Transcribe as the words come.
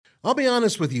I'll be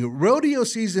honest with you, rodeo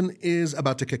season is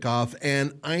about to kick off,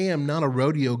 and I am not a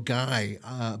rodeo guy,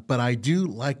 but I do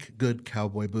like good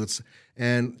cowboy boots.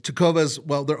 And Tecovas,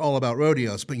 well, they're all about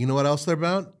rodeos, but you know what else they're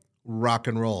about? Rock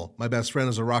and roll. My best friend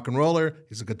is a rock and roller.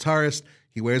 He's a guitarist.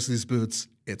 He wears these boots.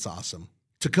 It's awesome.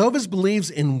 Tecovas believes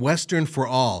in Western for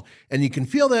all, and you can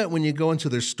feel that when you go into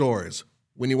their stores.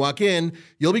 When you walk in,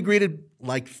 you'll be greeted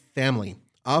like family.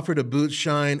 Offered a boot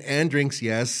shine and drinks,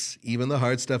 yes, even the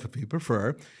hard stuff if you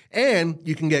prefer. And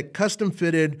you can get custom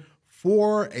fitted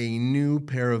for a new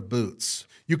pair of boots.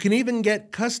 You can even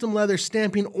get custom leather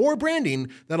stamping or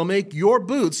branding that'll make your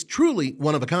boots truly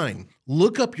one of a kind.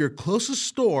 Look up your closest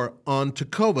store on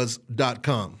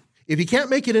tecovas.com. If you can't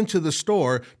make it into the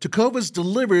store, Tecovas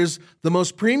delivers the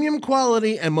most premium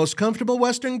quality and most comfortable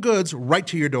Western goods right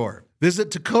to your door.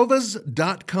 Visit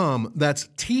tecovas.com, that's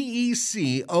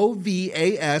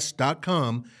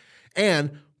Tecovas.com,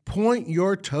 and point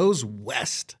your toes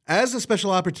west. As a special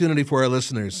opportunity for our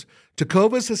listeners,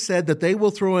 Tecovas has said that they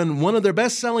will throw in one of their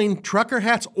best-selling trucker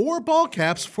hats or ball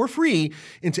caps for free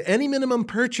into any minimum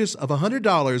purchase of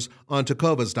 $100 on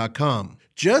tecovas.com.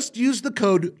 Just use the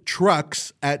code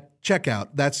TRUCKS at checkout.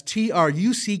 That's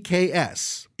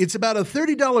TRUCKS. It's about a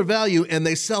 $30 value and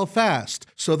they sell fast,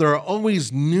 so there are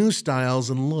always new styles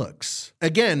and looks.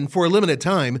 Again, for a limited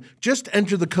time, just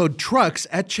enter the code TRUCKS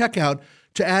at checkout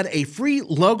to add a free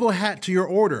logo hat to your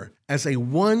order as a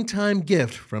one-time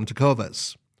gift from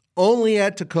Tecovas. Only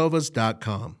at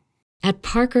tecovas.com. At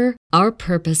Parker, our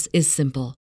purpose is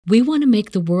simple. We want to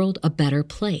make the world a better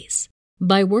place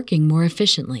by working more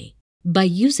efficiently, by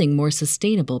using more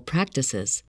sustainable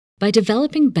practices, by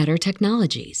developing better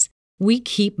technologies. We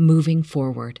keep moving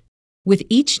forward. With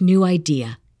each new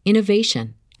idea,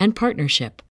 innovation, and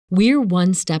partnership, we're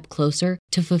one step closer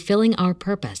to fulfilling our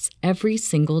purpose every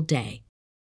single day.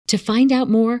 To find out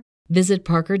more, visit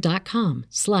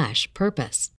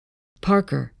parker.com/purpose.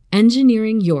 Parker,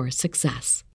 engineering your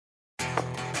success.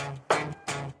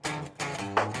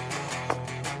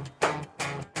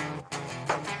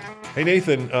 Hey,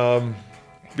 Nathan,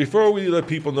 before we let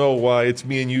people know why it's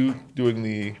me and you doing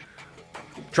the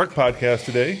truck podcast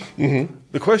today,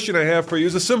 the question I have for you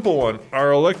is a simple one.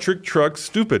 Are electric trucks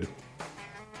stupid?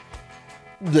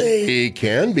 They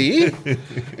can be,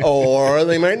 or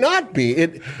they might not be.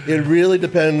 It really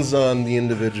depends on the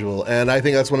individual. And I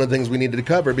think that's one of the things we needed to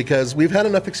cover because we've had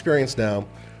enough experience now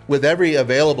with every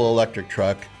available electric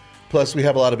truck. Plus, we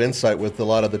have a lot of insight with a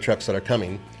lot of the trucks that are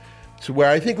coming to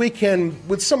where I think we can,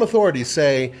 with some authority,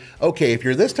 say, okay, if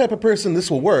you're this type of person,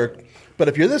 this will work. But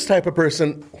if you're this type of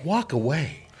person, walk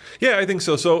away. Yeah, I think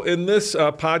so. So in this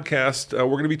podcast, we're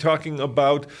going to be talking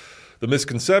about the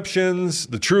misconceptions,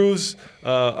 the truths,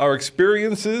 our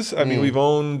experiences. I mean, we've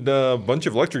owned a bunch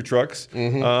of electric trucks,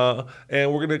 and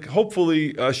we're going to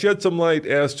hopefully shed some light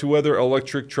as to whether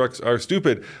electric trucks are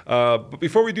stupid. But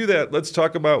before we do that, let's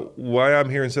talk about why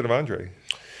I'm here instead of Andre.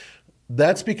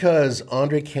 That's because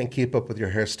Andre can't keep up with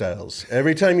your hairstyles.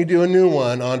 Every time you do a new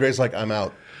one, Andre's like, I'm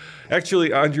out.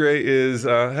 Actually, Andre is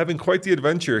having quite the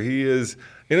adventure. He is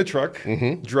in a truck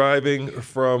driving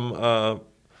from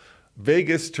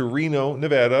Vegas to Reno,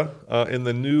 Nevada, in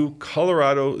the new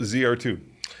Colorado ZR2.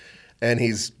 And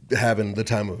he's having the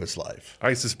time of his life.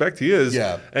 I suspect he is.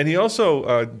 Yeah. And he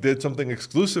also did something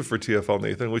exclusive for TFL,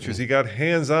 Nathan, which is he got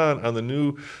hands-on on the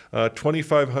new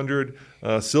 2500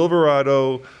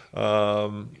 Silverado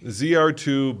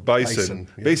ZR2 Bison.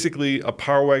 Yeah. Basically a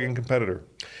Power Wagon competitor.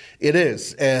 It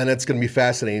is, and it's going to be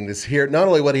fascinating to hear not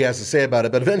only what he has to say about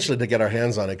it, but eventually to get our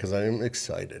hands on it because I'm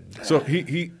excited. So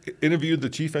he interviewed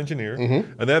the chief engineer,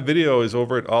 and that video is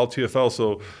over at All TFL.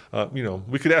 So,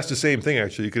 we could ask the same thing,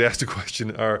 actually. You could ask the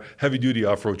question, are heavy-duty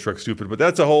off-road trucks stupid? But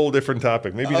that's a whole different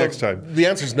topic. Maybe next time. The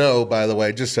answer is no, by the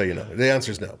way, just so you know. The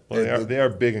answer is no. Well, they are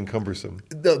big and cumbersome.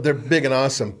 They're big and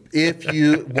awesome if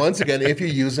you, once again, if you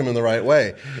use them in the right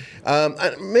way.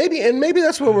 Maybe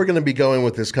that's where we're going to be going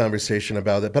with this conversation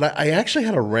about it. But I actually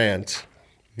had a rant.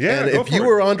 Yeah, and if you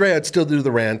were Andre, I'd still do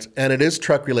the rant. And it is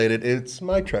truck related. It's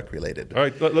my truck related. All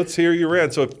right, let's hear your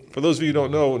rant. So for those of you who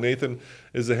don't know, Nathan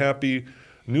is a happy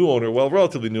new owner,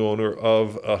 relatively new owner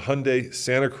of a Hyundai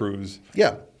Santa Cruz.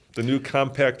 Yeah. The new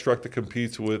compact truck that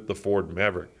competes with the Ford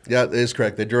Maverick. Yeah, that is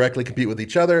correct. They directly compete with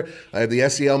each other. I have the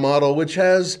SEL model, which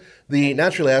has the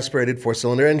naturally aspirated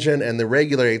four-cylinder engine and the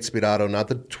regular 8-speed auto, not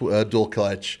the dual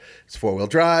clutch. It's four-wheel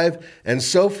drive. And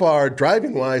so far,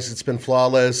 driving-wise, it's been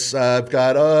flawless. I've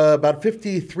got about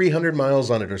 5,300 miles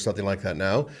on it or something like that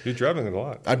now. You're driving it a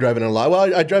lot. I'm driving it a lot.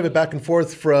 Well, I drive it back and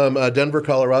forth from Denver,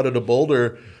 Colorado to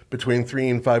Boulder between 3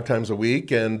 and 5 times a week.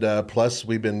 And plus,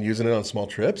 we've been using it on small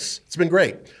trips. It's been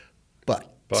great. But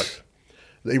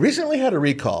They recently had a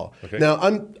recall. Okay. Now,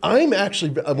 I'm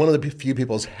actually one of the few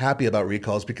people who's happy about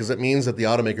recalls because it means that the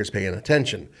automaker's paying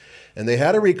attention. And they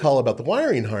had a recall about the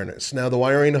wiring harness. Now, the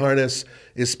wiring harness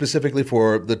is specifically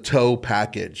for the tow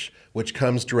package, which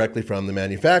comes directly from the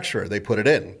manufacturer. They put it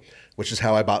in, which is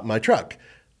how I bought my truck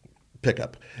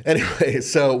pickup. Anyway,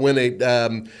 so when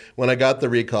I got the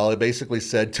recall, it basically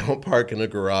said, don't park in a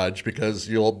garage because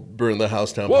you'll burn the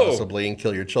house down possibly and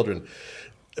kill your children.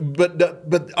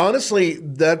 But honestly,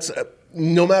 that's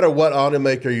no matter what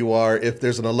automaker you are, if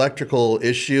there's an electrical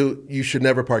issue, you should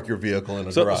never park your vehicle in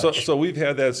a garage. So we've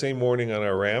had that same warning on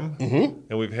our Ram,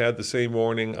 and we've had the same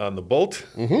warning on the Bolt,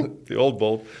 the old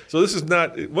Bolt. So this is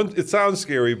not, it sounds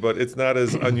scary, but it's not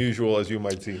as unusual as you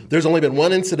might see. There's only been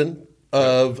one incident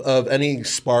of any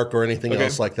spark or anything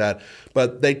else like that,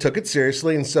 but they took it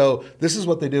seriously, and so this is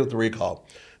what they do with the recall.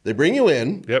 They bring you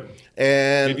in. Yep.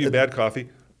 And give you bad coffee.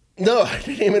 No, I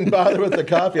didn't even bother with the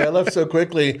coffee. I left so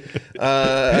quickly.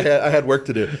 I had work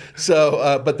to do.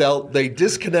 So, but they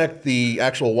disconnect the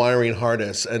actual wiring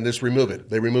harness and just remove it.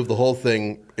 They remove the whole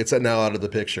thing. It's now out of the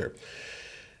picture.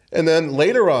 And then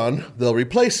later on, they'll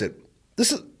replace it.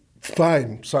 This is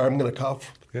fine. Sorry, I'm going to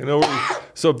cough. Yeah, no worries.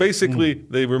 So basically,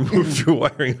 they removed your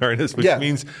wiring harness, which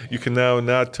means you can now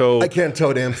not tow. I can't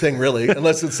tow a damn thing really,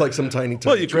 unless it's like some tiny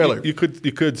trailer. You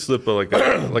could slip like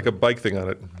a bike thing on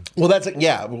it. Well, that's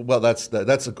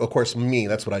of course me.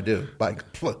 That's what I do. Bike.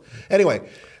 Anyway,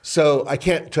 so I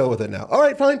can't tow with it now. All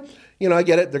right, fine. I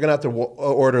get it. They're gonna have to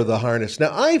order the harness.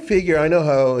 Now I figure I know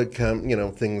how it come.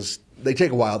 Things they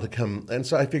take a while to come, and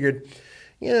so I figured,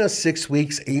 6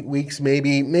 weeks, 8 weeks,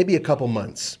 maybe a couple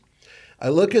months. I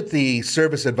look at the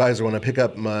service advisor when I pick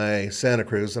up my Santa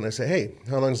Cruz, and I say, "Hey,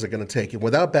 how long is it going to take?" And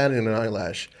without batting an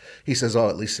eyelash, he says, "Oh,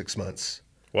 at least 6 months."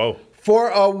 Whoa. For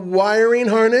a wiring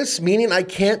harness, meaning I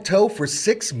can't tow for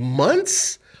 6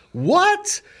 months?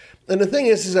 What? And the thing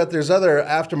is that there's other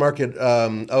aftermarket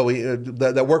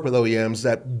that work with OEMs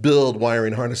that build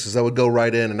wiring harnesses that would go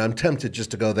right in, and I'm tempted just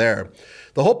to go there.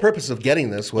 The whole purpose of getting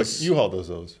this was... Like U-Haul does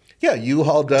those. Yeah,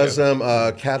 U-Haul does them,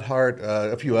 Cathart,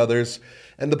 a few others.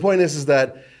 And the point is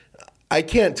that I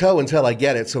can't tow until I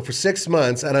get it. So for 6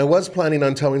 months, and I was planning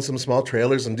on towing some small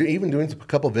trailers and even doing a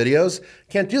couple videos,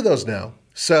 can't do those now.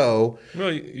 So...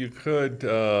 Well, you could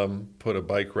put a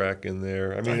bike rack in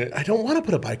there. I mean... I don't want to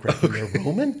put a bike rack in there,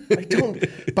 Roman. I don't...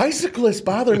 Bicyclists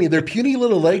bother me. Their puny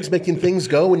little legs making things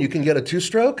go when you can get a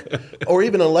two-stroke or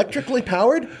even electrically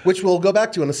powered, which we'll go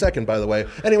back to in a second, by the way.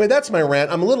 Anyway, that's my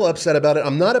rant. I'm a little upset about it.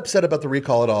 I'm not upset about the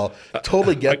recall at all.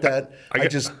 Totally get that. I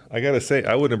got to say,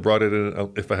 I wouldn't have brought it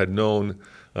in if I had known...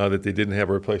 that they didn't have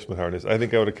a replacement harness. I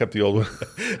think I would have kept the old one.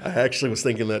 I actually was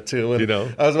thinking that too. And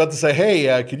I was about to say,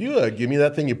 hey, could you give me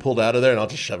that thing you pulled out of there, and I'll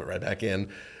just shove it right back in.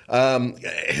 I'm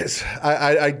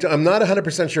not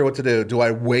 100% sure what to do. Do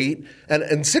I wait?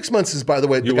 And 6 months is, by the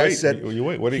way, the guy said. You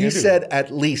wait. What are you He gonna do? said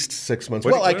at least 6 months.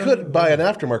 Well, I could buy an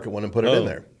aftermarket one and put it in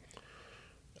there.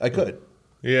 I could.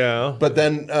 Yeah. But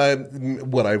then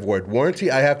would I avoid warranty?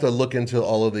 I have to look into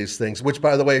all of these things, which,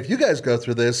 by the way, if you guys go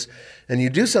through this and you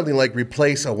do something like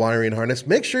replace a wiring harness,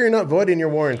 make sure you're not voiding your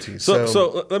warranty.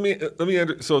 So let me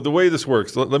so the way this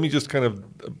works, let me just kind of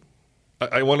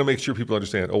I want to make sure people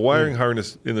understand. A wiring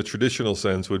harness in the traditional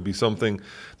sense would be something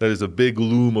that is a big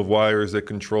loom of wires that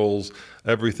controls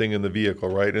everything in the vehicle,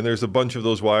 right? And there's a bunch of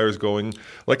those wires going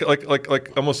like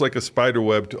almost like a spider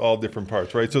web to all different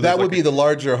parts, right? So that would be the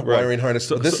larger wiring harness.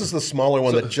 So this is the smaller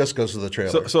one that just goes to the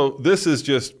trailer. So this is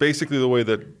just basically the way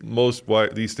that most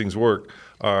these things work.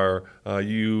 Are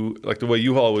like the way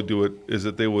U-Haul would do it is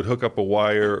that they would hook up a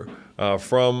wire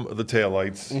from the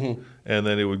taillights, and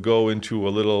then it would go into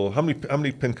a little. How many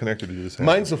pin connector do this have?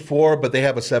 Mine's a 4, but they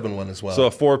have a 7 one as well. So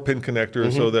a 4-pin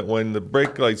connector, so that when the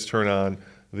brake lights turn on,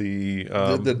 the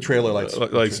trailer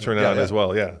lights turn on as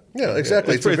well. Yeah. Yeah,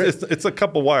 exactly. It's a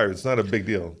couple wires. It's not a big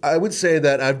deal. I would say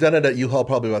that I've done it at U-Haul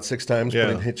probably about 6 times,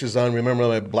 putting hitches on. Remember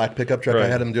my black pickup truck? Right. I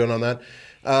had them doing on that.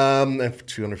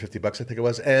 $250, I think it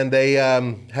was. And they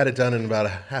had it done in about a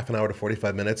half an hour to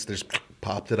 45 minutes. They just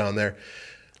popped it on there.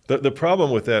 The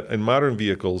problem with that in modern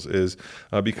vehicles is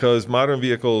because modern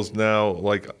vehicles now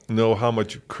know how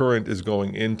much current is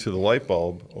going into the light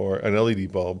bulb or an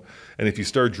LED bulb, and if you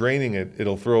start draining it,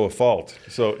 it'll throw a fault.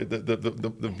 So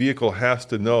the vehicle has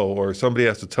to know, or somebody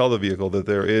has to tell the vehicle that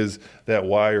there is that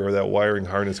wire or that wiring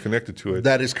harness connected to it.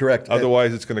 That is correct.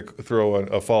 Otherwise, it's going to throw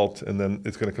a fault, and then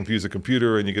it's going to confuse the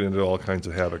computer, and you get into all kinds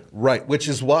of havoc. Right, which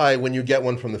is why when you get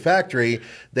one from the factory,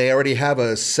 they already have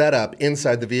a setup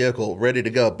inside the vehicle ready to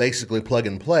go. basically plug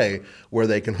and play, where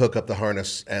they can hook up the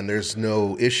harness and there's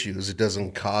no issues. It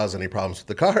doesn't cause any problems with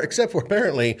the car, except for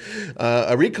apparently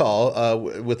a recall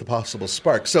with a possible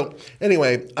spark. So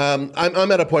anyway,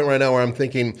 I'm at a point right now where I'm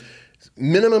thinking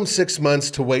minimum 6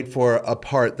 months to wait for a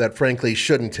part that frankly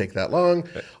shouldn't take that long,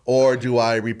 or do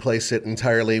I replace it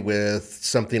entirely with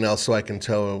something else so I can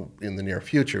tow in the near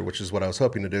future, which is what I was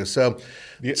hoping to do. So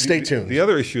stay tuned. The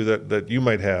other issue that you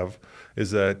might have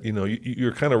is that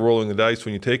you're kind of rolling the dice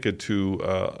when you take it to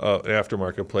an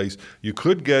aftermarket place. You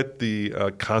could get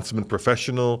the consummate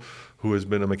professional who has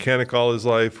been a mechanic all his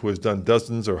life, who has done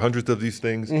dozens or hundreds of these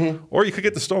things, or you could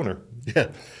get the stoner. Yeah.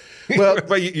 Well,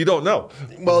 but you don't know.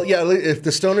 Well, yeah. If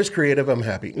the stoner's creative, I'm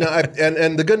happy. No,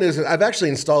 and the good news is I've actually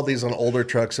installed these on older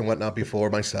trucks and whatnot before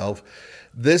myself.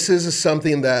 This is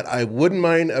something that I wouldn't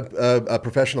mind a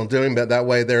professional doing, but that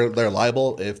way they're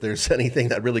liable if there's anything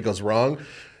that really goes wrong.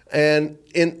 And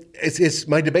it's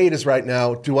my debate is right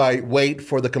now, do I wait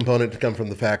for the component to come from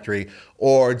the factory,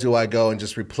 or do I go and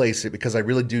just replace it, because I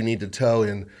really do need to tow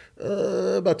in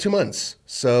about 2 months.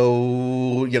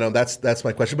 So, that's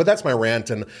my question. But that's my rant,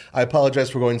 and I apologize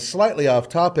for going slightly off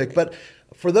topic. But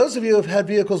for those of you who have had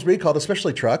vehicles recalled,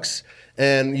 especially trucks,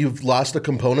 and you've lost a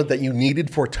component that you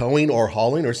needed for towing or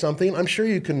hauling or something, I'm sure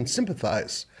you can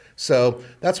sympathize. So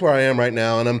that's where I am right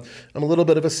now, and I'm a little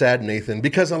bit of a sad Nathan,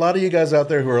 because a lot of you guys out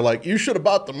there who are like, you should have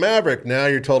bought the Maverick. Now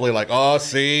you're totally like, oh,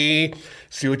 see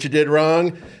what you did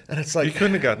wrong, and it's like, you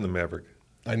couldn't have gotten the Maverick.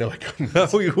 I know I couldn't. How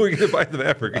were you going to buy the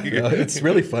Maverick? It's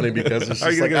really funny because it's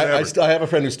just like I have a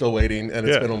friend who's still waiting, and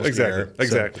it's been almost a year.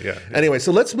 Exactly. Yeah. Anyway,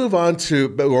 so let's move on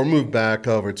or move back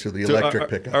over to the electric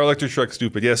pickup. Our electric truck,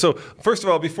 stupid. Yeah. So first of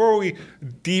all, before we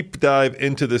deep dive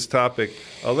into this topic,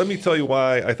 let me tell you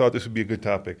why I thought this would be a good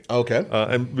topic. Okay.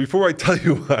 And before I tell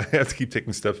you why, I have to keep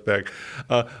taking steps back.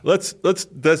 Let's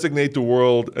designate the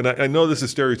world, and I know this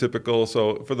is stereotypical,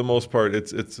 so for the most part,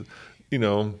 it's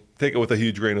take it with a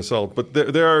huge grain of salt. But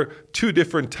there are two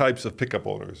different types of pickup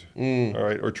owners, all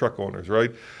right, or truck owners,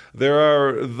 right? There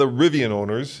are the Rivian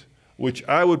owners, which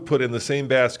I would put in the same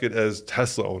basket as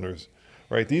Tesla owners,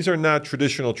 right? These are not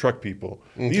traditional truck people.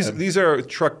 Okay. These are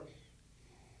truck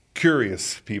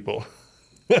curious people.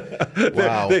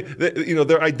 Wow.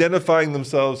 They're identifying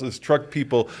themselves as truck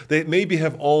people. They maybe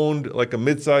have owned like a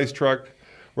mid-sized truck,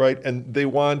 right? And they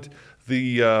want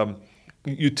the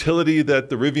utility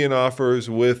that the Rivian offers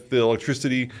with the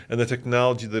electricity and the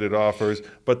technology that it offers,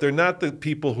 but they're not the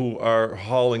people who are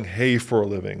hauling hay for a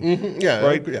living. Mm-hmm. Yeah,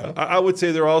 right? Yeah. I would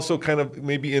say they're also kind of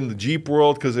maybe in the Jeep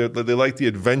world because they like the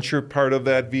adventure part of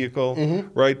that vehicle,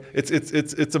 right?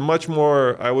 It's a much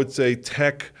more, I would say,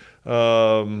 tech.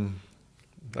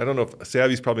 I don't know if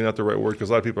savvy is probably not the right word because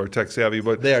a lot of people are tech savvy,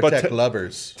 but they are tech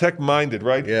lovers, tech minded,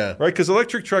 right? Yeah, right. Because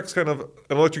electric trucks and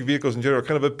electric vehicles in general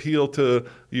kind of appeal to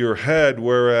your head,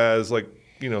 whereas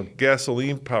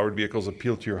gasoline powered vehicles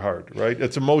appeal to your heart, right?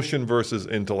 It's emotion versus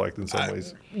intellect in some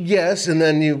ways. Yes, and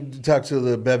then you talk to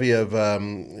the bevy of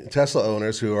Tesla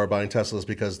owners who are buying Teslas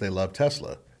because they love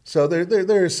Tesla. So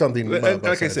there is something. And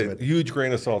like I said, huge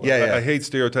grain of salt. Yeah. I hate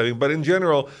stereotyping, but in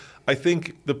general, I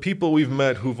think the people we've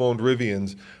met who've owned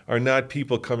Rivians are not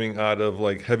people coming out of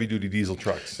like heavy duty diesel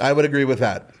trucks. I would agree with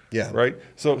that. Yeah. Right.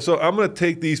 So I'm going to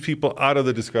take these people out of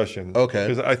the discussion. Okay.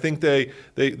 Because I think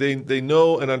they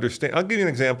know and understand. I'll give you an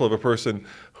example of a person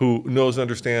who knows and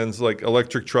understands like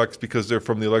electric trucks because they're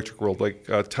from the electric world, like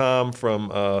Tom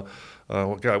from.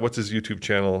 What's his YouTube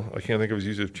channel? I can't think of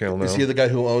his YouTube channel now. Is he the guy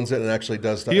who owns it and actually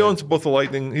does stuff? He owns both the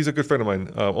Lightning. He's a good friend of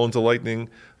mine. Owns a Lightning,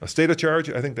 State of Charge.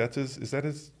 I think that's his. Is that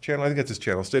his channel? I think that's his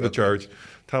channel. State of Charge.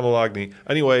 Tom Alagny.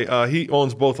 Anyway, he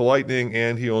owns both the Lightning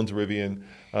and he owns Rivian.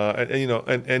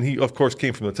 And he of course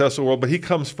came from the Tesla world, but he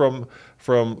comes from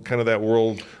kind of that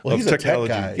world of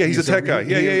technology. A tech guy. Yeah, he's a tech guy.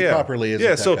 Yeah. Properly is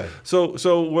a tech guy.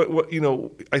 So what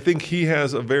I think he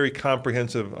has a very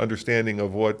comprehensive understanding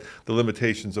of what the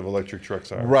limitations of electric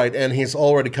trucks are. Right, and he's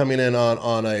already coming in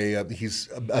on he's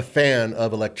a fan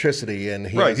of electricity, and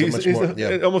he's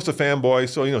almost a fanboy.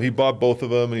 So he bought both of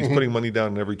them, and he's putting money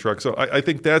down in every truck. So I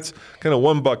think that's kind of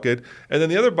one bucket, and then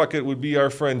the other bucket would be our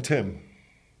friend Tim.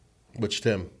 Which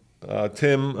Tim?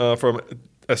 Tim from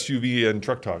SUV and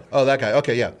Truck Talk. Oh, that guy.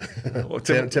 Okay, yeah.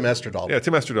 Tim Esterdahl. Yeah,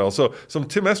 Tim Esterdahl. So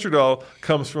Tim Esterdahl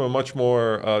comes from a much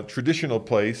more traditional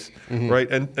place, right?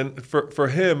 And for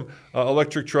him,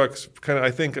 electric trucks kind of,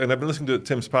 I think, and I've been listening to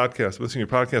Tim's podcast,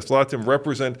 a lot of them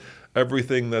represent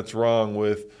everything that's wrong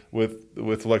with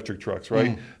electric trucks,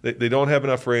 right? They don't have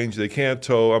enough range. They can't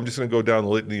tow. I'm just going to go down the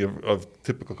litany of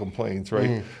typical complaints,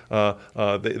 right?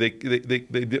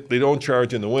 They don't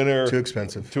charge in the winter.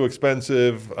 Too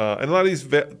expensive. And a lot of these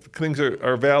things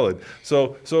are valid.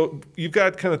 So you've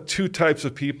got kind of two types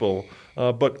of people.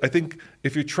 But I think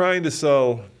if you're trying to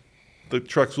sell the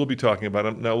trucks we'll be talking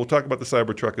about, now we'll talk about the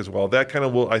Cybertruck as well. That kind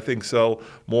of will, I think, sell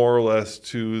more or less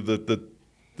to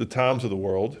the Toms of the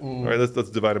world, right? Let's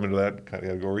divide them into that kind of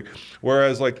category.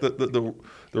 Whereas like the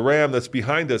Ram that's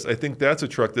behind us, I think that's a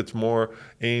truck that's more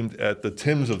aimed at the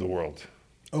Tims of the world.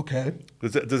 Okay.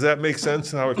 Does that make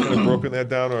sense? How I've kind of broken that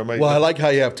down, or am I? Well, I like how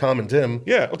you have Tom and Tim.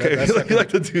 Yeah. Okay. You like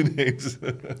the two names.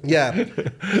 Yeah.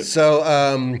 So,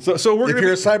 so if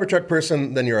you're a Cybertruck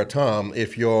person, then you're a Tom.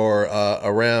 If you're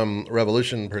a Ram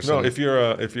Revolution person, no. If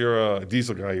you're a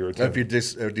diesel guy, you're a Tim. If you're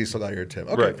a diesel guy, you're a Tim.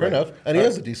 Okay, right, fair enough. And he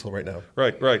has a diesel right now.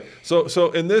 Right.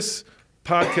 So in this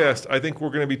podcast, I think we're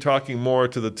going to be talking more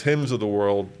to the Tims of the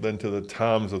world than to the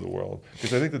Toms of the world,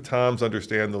 because I think the Toms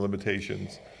understand the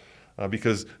limitations.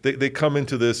 Because they come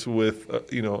into this with a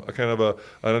kind of an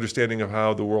understanding of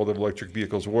how the world of electric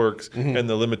vehicles works and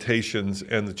the limitations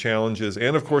and the challenges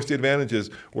and of course the advantages.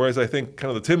 Whereas I think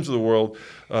kind of the Tims of the world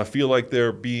feel like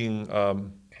they're being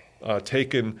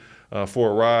taken for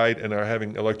a ride and are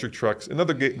having electric trucks.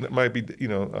 Another might be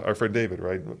our friend David,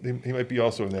 right? He might be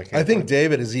also in that category. I think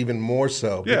David is even more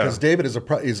so because David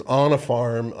is on a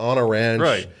farm, on a ranch,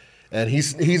 right? And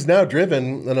he's now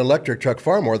driven an electric truck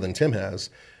far more than Tim has.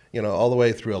 All the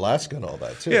way through Alaska and all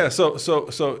that too. Yeah, so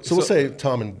we'll say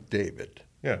Tom and David.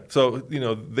 Yeah, so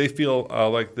they feel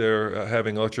like they're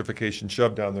having electrification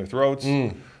shoved down their throats,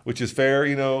 which is fair.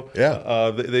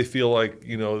 Yeah. They feel like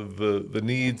the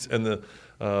needs and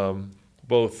the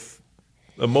both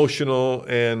emotional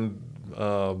and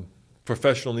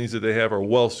professional needs that they have are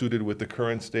well suited with the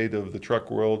current state of the truck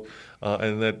world,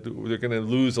 and that they're going to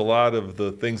lose a lot of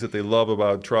the things that they love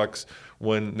about trucks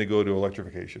when they go to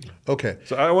electrification. Okay.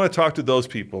 So I want to talk to those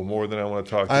people more than I want to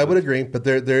talk to I would agree, but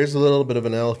there is a little bit of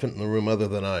an elephant in the room other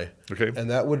than I. Okay. And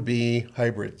that would be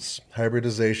hybrids,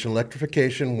 hybridization,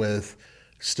 electrification with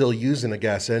still using a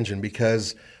gas engine,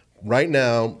 because right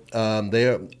now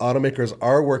automakers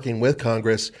are working with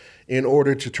Congress in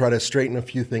order to try to straighten a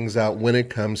few things out when it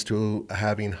comes to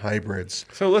having hybrids.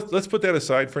 So let's put that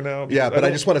aside for now. Yeah, but I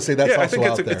just want to say that's also I think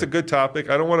out there. It's a good topic.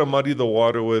 I don't want to muddy the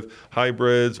water with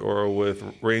hybrids or with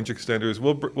range extenders.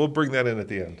 We'll bring that in at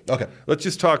the end. Okay. Let's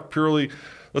just talk purely.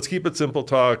 Let's keep it simple.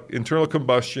 Talk internal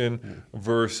combustion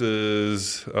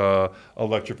versus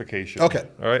electrification. Okay.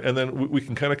 All right, and then we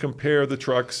can kind of compare the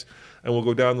trucks. And we'll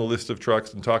go down the list of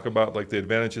trucks and talk about like the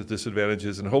advantages,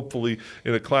 disadvantages, and hopefully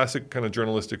in a classic kind of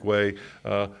journalistic way,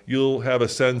 you'll have a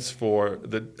sense for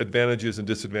the advantages and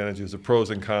disadvantages, the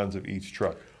pros and cons of each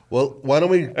truck. Well, why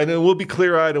don't we? And then we'll be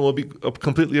clear-eyed and we'll be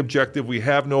completely objective. We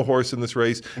have no horse in this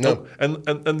race. No. And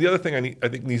the other thing I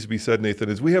think needs to be said, Nathan,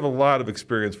 is we have a lot of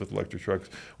experience with electric trucks.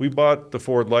 We bought the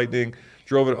Ford Lightning,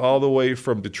 drove it all the way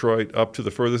from Detroit up to the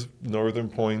furthest northern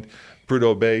point,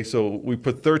 Prudhoe Bay. So we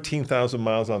put 13,000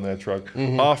 miles on that truck,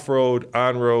 off-road,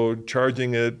 on-road,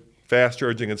 charging it, fast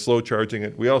charging it, slow charging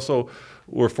it. We also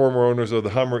were former owners of the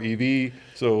Hummer EV.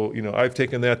 So, I've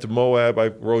taken that to Moab.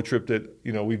 I've road tripped it.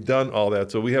 We've done all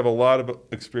that. So we have a lot of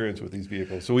experience with these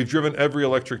vehicles. So we've driven every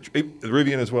electric, the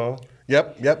Rivian as well.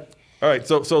 Yep. All right,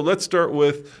 so let's start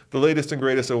with the latest and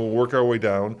greatest, and we'll work our way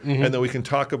down, and then we can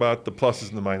talk about the pluses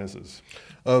and the minuses.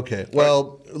 Okay.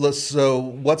 Well, so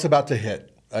what's about to hit?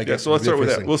 I guess. So let's start with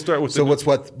that. We'll start with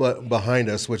what's behind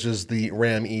us, which is the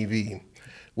Ram EV,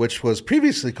 which was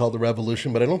previously called the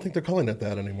Revolution, but I don't think they're calling it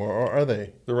that anymore, or are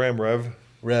they? The Ram Rev.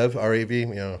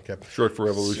 R-A-V, okay. Short for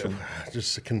Revolution. So,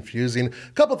 just confusing.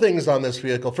 A couple things on this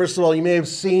vehicle. First of all, you may have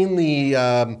seen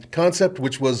the concept,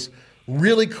 which was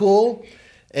really cool,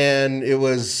 and it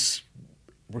was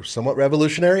somewhat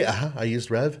revolutionary. I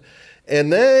used Rev.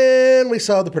 And then we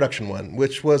saw the production one,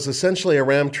 which was essentially a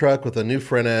Ram truck with a new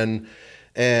front end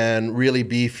and really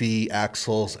beefy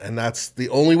axles, and that's the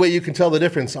only way you can tell the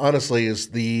difference. Honestly,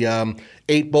 is the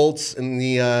 8 bolts in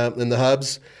the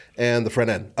hubs and the front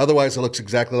end. Otherwise, it looks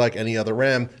exactly like any other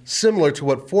Ram, similar to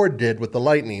what Ford did with the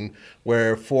Lightning,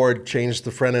 where Ford changed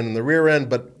the front end and the rear end,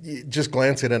 but just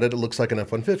glancing at it, it looks like an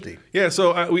F-150. Yeah,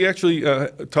 so we actually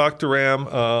talked to Ram,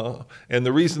 and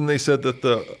the reason they said that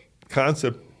the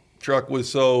concept truck was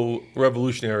so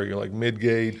revolutionary, like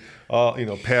mid-gate,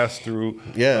 pass-through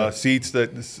seats,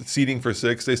 seating for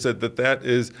 6. They said that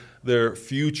is their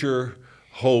future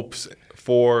hopes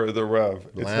for the REV.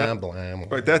 It's Blam, blam.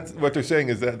 Right, that's what they're saying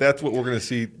is that's what we're going to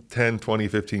see 10, 20,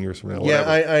 15 years from now. Yeah,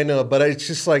 whatever. I know, but it's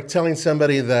just like telling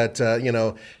somebody that,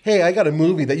 hey, I got a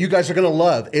movie that you guys are going to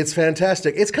love. It's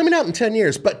fantastic. It's coming out in 10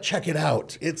 years, but check it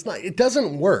out. It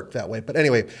doesn't work that way. But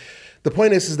anyway, the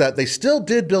point is that they still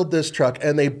did build this truck,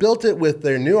 and they built it with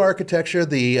their new architecture,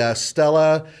 the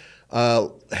Stella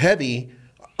heavy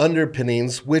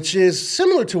underpinnings, which is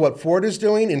similar to what Ford is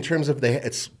doing in terms of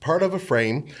it's part of a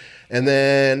frame. And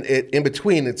then in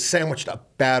between, it's sandwiched a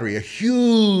battery, a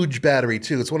huge battery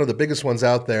too. It's one of the biggest ones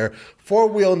out there.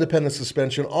 4-wheel independent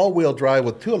suspension, all-wheel drive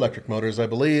with 2 electric motors, I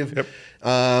believe. Yep.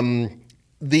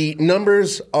 The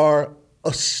numbers are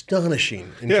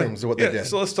astonishing in terms of what they did.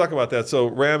 So let's talk about that. So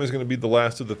Ram is going to be the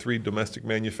last of the 3 domestic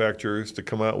manufacturers to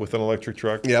come out with an electric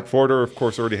truck. Yep. Ford, of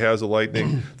course, already has a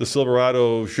Lightning. The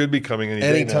Silverado should be coming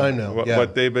any time now. But, Yeah.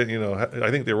 but they've been,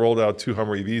 I think they rolled out 2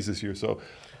 Hummer EVs this year. So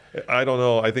I don't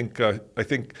know. I think the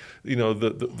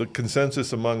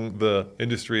consensus among the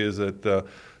industry is that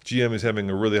GM is having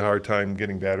a really hard time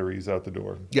getting batteries out the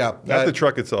door. Yeah. Not the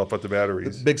truck itself, but the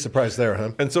batteries. Big surprise there,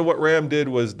 huh? And so what Ram did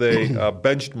was they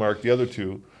benchmarked the other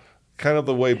 2, kind of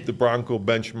the way the Bronco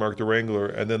benchmarked the Wrangler,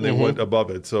 and then they went above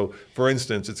it. So, for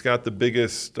instance, it's got the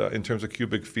biggest, in terms of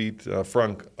cubic feet,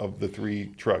 frunk of the 3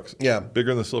 trucks. Yeah.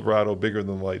 Bigger than the Silverado, bigger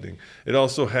than the Lightning. It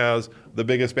also has the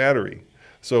biggest battery.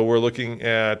 So we're looking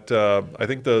at, I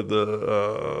think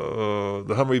the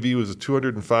Hummer EV was a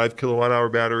 205 kilowatt-hour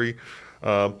battery.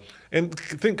 And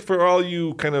think for all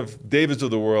you kind of Davids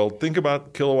of the world, think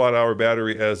about kilowatt-hour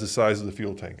battery as the size of the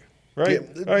fuel tank, right?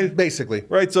 Yeah, right? basically.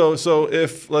 Right. So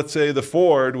if, let's say, the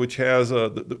Ford, which has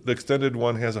the extended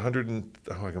one has I'm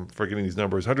forgetting these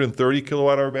numbers, 130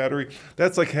 kilowatt-hour battery,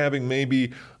 that's like having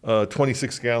maybe a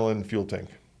 26-gallon fuel tank.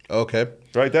 Okay.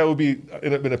 Right? That would be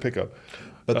in a pickup.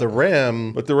 But the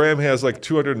Ram... But the Ram has like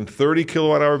 230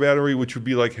 kilowatt-hour battery, which would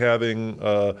be like having,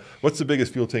 what's the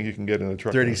biggest fuel tank you can get in a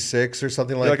truck? 36 or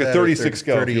something like that? Like a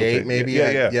 36-gallon fuel 38 tank. maybe?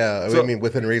 Yeah. So, I mean,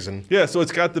 within reason. Yeah, so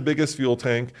it's got the biggest fuel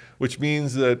tank, which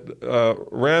means that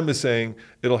Ram is saying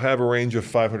it'll have a range of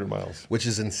 500 miles. Which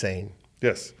is insane.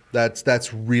 Yes.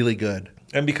 That's really good.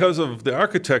 And because of the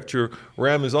architecture,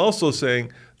 Ram is also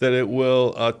saying that it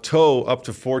will tow up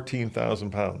to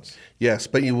 14,000 pounds. Yes,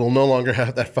 but you will no longer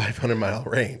have that 500-mile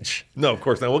range. No, of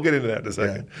course not. We'll get into that in a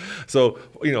second. Yeah. So,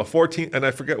 14, and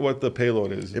I forget what the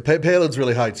payload is. Payload's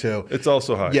really high, too. It's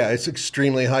also high. Yeah, it's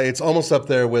extremely high. It's almost up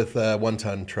there with a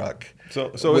 1-ton truck,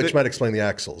 which might explain the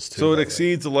axles, too. So it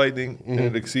exceeds the Lightning, and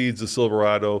it exceeds the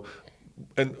Silverado.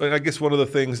 And I guess one of the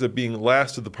things that being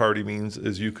last of the party means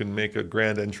is you can make a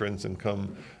grand entrance and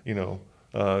come,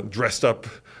 dressed up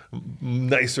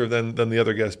nicer than the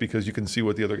other guests because you can see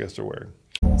what the other guests are wearing.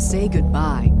 Say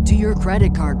goodbye to your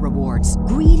credit card rewards.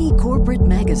 Greedy corporate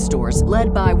mega stores,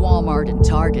 led by Walmart and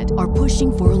Target, are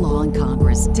pushing for a law in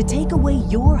Congress to take away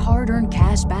your hard-earned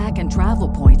cash back and travel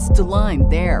points to line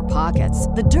their pockets.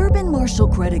 The Durbin-Marshall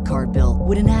credit card bill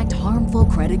would enact harmful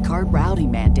credit card routing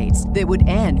mandates that would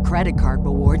end credit card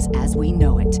rewards as we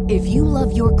know it. If you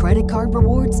love your credit card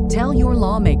rewards, tell your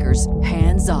lawmakers,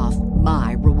 hands off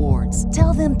my rewards.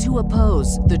 Tell them to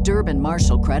oppose the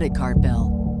Durbin-Marshall credit card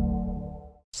bill.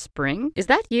 Spring? Is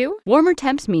that you? Warmer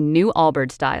temps mean new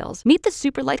Allbirds styles. Meet the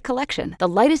Superlight Collection, the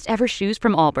lightest ever shoes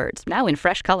from Allbirds, now in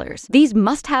fresh colors. These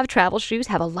must-have travel shoes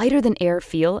have a lighter-than-air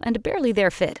feel and a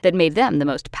barely-there fit that made them the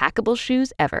most packable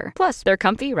shoes ever. Plus, they're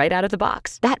comfy right out of the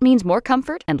box. That means more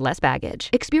comfort and less baggage.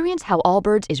 Experience how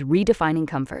Allbirds is redefining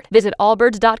comfort. Visit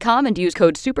allbirds.com and use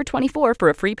code SUPER24 for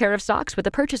a free pair of socks with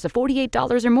a purchase of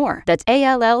 $48 or more. That's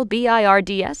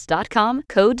ALLBIRDS.com,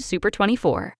 code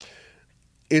SUPER24.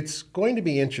 It's going to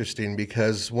be interesting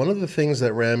because one of the things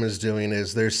that Ram is doing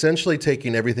is they're essentially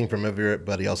taking everything from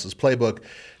everybody else's playbook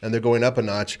and they're going up a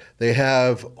notch. They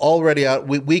have already out,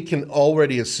 we can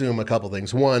already assume a couple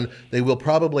things. One, they will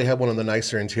probably have one of the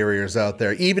nicer interiors out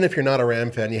there. Even if you're not a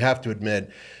Ram fan, you have to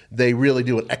admit they really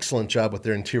do an excellent job with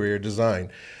their interior design.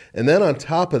 And then on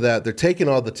top of that, they're taking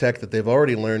all the tech that they've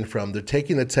already learned from. They're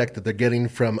taking the tech that they're getting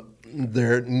from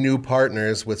their new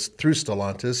partners through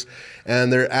Stellantis,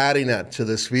 and they're adding that to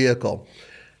this vehicle.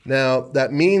 Now,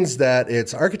 that means that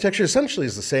its architecture essentially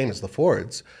is the same as the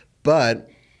Ford's, but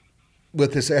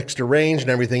with this extra range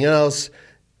and everything else,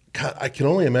 I can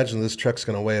only imagine this truck's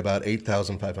going to weigh about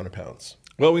 8,500 pounds.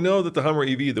 Well, we know that the Hummer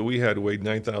EV that we had weighed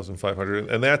 9,500,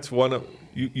 and that's one of,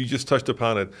 you just touched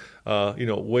upon it,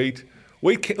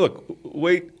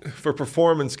 weight for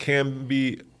performance can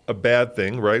be a bad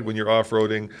thing, right? When you're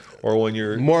off-roading or when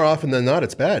you're... More often than not,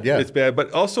 it's bad, yeah. It's bad,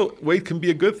 but also weight can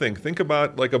be a good thing. Think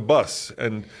about like a bus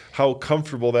and how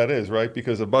comfortable that is, right?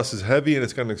 Because a bus is heavy and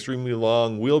it's got an extremely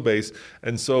long wheelbase,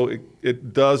 and so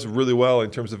it does really well in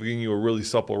terms of giving you a really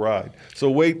supple ride. So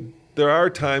weight, there are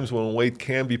times when weight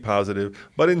can be positive,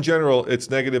 but in general, it's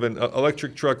negative, and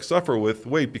electric trucks suffer with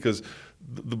weight because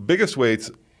the biggest weight's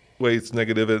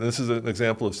negative, and this is an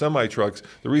example of semi-trucks.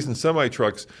 The reason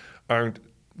semi-trucks aren't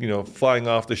flying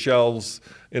off the shelves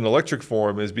in electric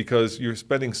form is because you're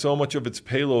spending so much of its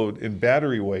payload in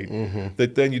battery weight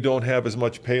that then you don't have as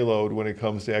much payload when it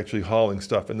comes to actually hauling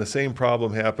stuff. And the same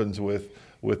problem happens with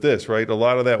this, right? A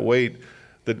lot of that weight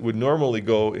that would normally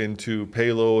go into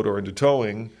payload or into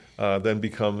towing then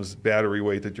becomes battery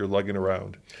weight that you're lugging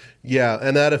around. Yeah,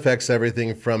 and that affects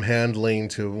everything from handling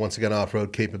to, once again,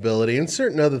 off-road capability and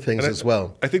certain other things as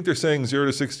well. I think they're saying 0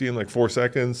 to 60 in like 4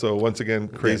 seconds. So once again,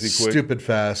 crazy quick. Stupid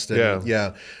fast. And,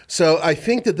 yeah. So I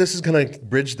think that this is going to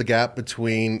bridge the gap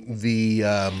between the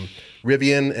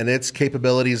Rivian and its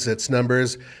capabilities, its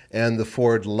numbers, and the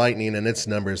Ford Lightning and its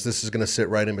numbers. This is going to sit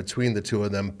right in between the two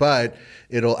of them, but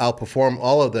it'll outperform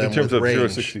all of them in terms with of range. 0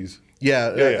 to 60s.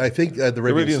 Yeah, I think the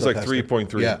Rivian's like faster.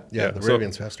 3.3. Yeah, the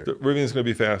Rivian's faster. The Rivian's going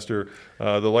to be faster.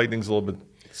 The Lightning's a little bit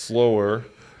slower.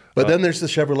 But then there's the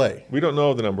Chevrolet. We don't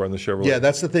know the number on the Chevrolet. Yeah,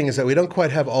 that's the thing, is that we don't quite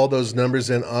have all those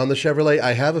numbers in on the Chevrolet.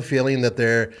 I have a feeling that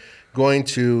they're going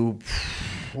to...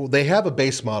 Well, they have a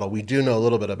base model we do know a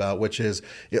little bit about, which is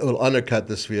it will undercut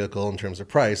this vehicle in terms of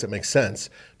price. It makes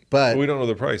sense. But we don't know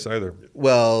the price either.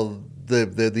 Well,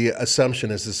 the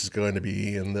assumption is this is going to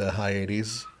be in the high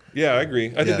 80s. Yeah, I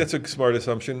agree. I think that's a smart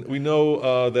assumption. We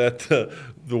know that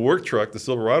the work truck, the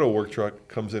Silverado work truck,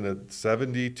 comes in at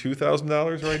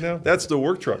 $72,000 right now. That's the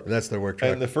work truck. And that's their work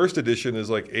truck. And the first edition is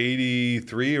like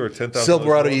 $83,000 or $10,000.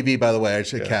 Silverado EV, by the way, I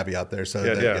should caveat there.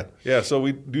 So yeah. So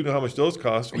we do know how much those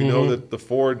cost. We know that the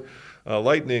Ford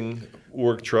Lightning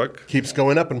work truck keeps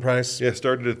going up in price. Yeah,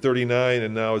 started at $39,000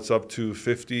 and now it's up to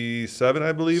 $57,000,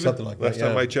 I believe. Something like that. Last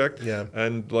time I checked. Yeah.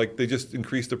 And like they just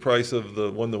increased the price of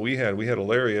the one that we had. We had a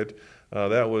Lariat.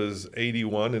 That was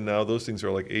 $81,000, and now those things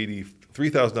are like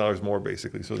 $83,000 more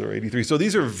basically. So they're $83,000. So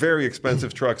these are very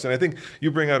expensive trucks, and I think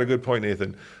you bring out a good point,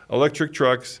 Nathan. Electric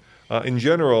trucks, in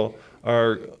general,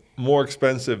 are more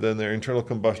expensive than their internal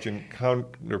combustion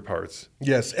counterparts.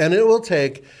 Yes, and it will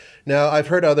take. Now, I've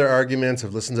heard other arguments.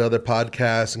 I've listened to other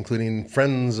podcasts, including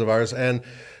friends of ours, and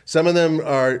some of them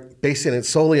are basing it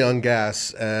solely on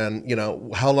gas and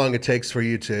how long it takes for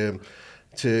you to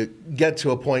get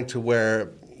to a point to where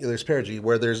there's parity,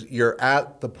 where you're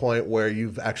at the point where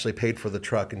you've actually paid for the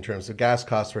truck in terms of gas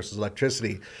costs versus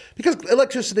electricity, because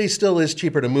electricity still is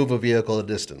cheaper to move a vehicle a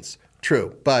distance.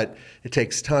 True, but it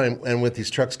takes time, and with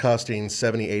these trucks costing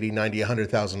 $70,000, $80,000, $90,000,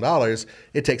 $100,000,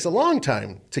 it takes a long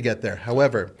time to get there.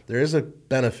 However, there is a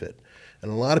benefit,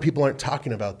 and a lot of people aren't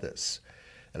talking about this.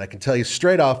 And I can tell you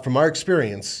straight off from our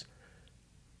experience,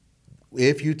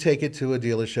 if you take it to a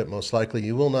dealership, most likely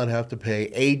you will not have to pay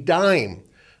a dime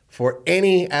for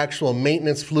any actual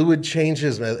maintenance, fluid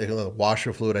changes,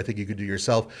 washer fluid I think you could do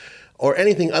yourself, or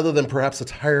anything other than perhaps a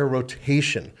tire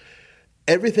rotation.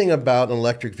 Everything about an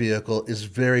electric vehicle is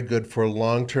very good for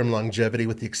long-term longevity,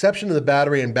 with the exception of the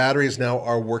battery, and batteries now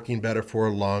are working better for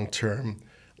long-term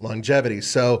longevity.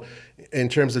 So in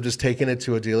terms of just taking it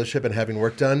to a dealership and having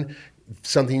work done,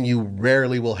 something you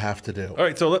rarely will have to do. All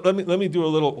right, so let me do a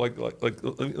little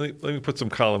let me put some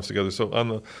columns together. So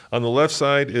on the left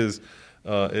side is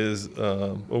we're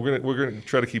gonna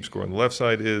try to keep score. On the left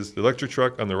side is the electric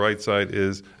truck. On the right side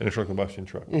is an internal combustion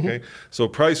truck. Okay, so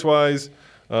price wise,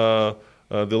 the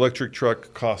electric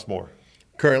truck costs more.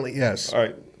 Currently, yes. All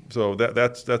right, so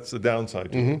that's the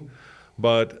downside to it.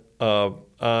 But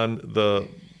on the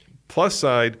plus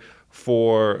side,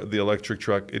 for the electric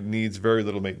truck, it needs very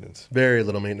little maintenance. Very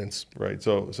little maintenance. Right.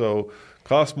 So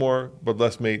costs more, but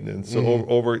less maintenance. So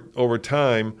over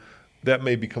time, that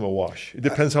may become a wash. It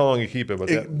depends how long you keep it.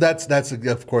 But that's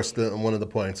of course one of the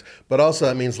points. But also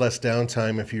that means less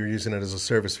downtime if you're using it as a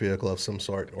service vehicle of some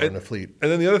sort or in a fleet.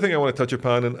 And then the other thing I want to touch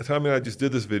upon, and Tommy and I just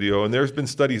did this video, and there's been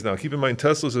studies now. Keep in mind,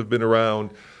 Teslas have been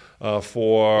around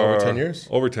for over 10 years?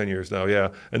 Over 10 years now, yeah.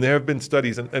 And there have been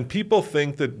studies, and people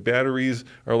think that batteries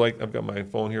are like, I've got my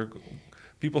phone here.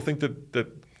 People think that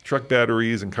truck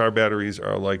batteries and car batteries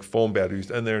are like phone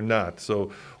batteries, and they're not.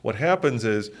 So what happens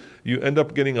is you end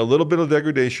up getting a little bit of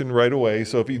degradation right away.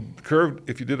 So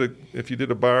if you did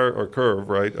a bar or curve,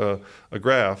 right, a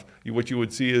graph, what you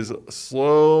would see is a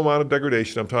slow amount of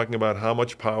degradation. I'm talking about how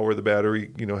much power the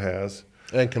battery has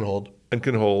and can hold.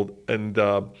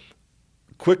 And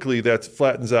quickly that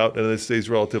flattens out and it stays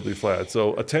relatively flat.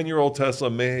 So a 10-year-old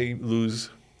Tesla may lose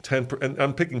and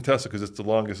I'm picking Tesla because it's the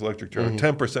longest electric charger,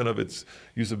 10% of its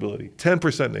usability.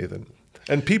 10%, Nathan.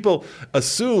 And people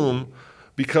assume,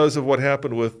 because of what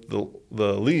happened with the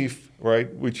Leaf,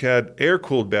 right, which had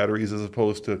air-cooled batteries as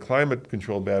opposed to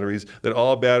climate-controlled batteries, that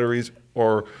all batteries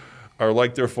are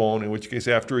like their phone, in which case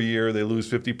after a year they lose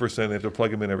 50%, they have to plug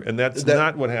them in. And that's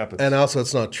not what happens. And also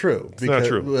it's not true. It's not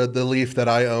true. The Leaf that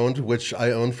I owned, which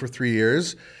I owned for 3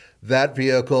 years, that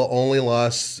vehicle only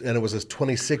lost, and it was a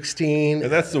 2016.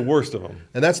 And that's the worst of them.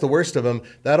 And that's the worst of them.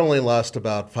 That only lost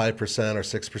about 5% or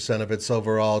 6% of its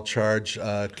overall charge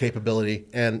capability,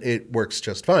 and it works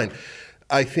just fine.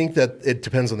 I think that it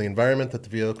depends on the environment that the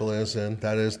vehicle is in.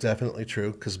 That is definitely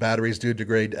true, because batteries do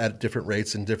degrade at different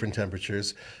rates and different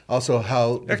temperatures. Also,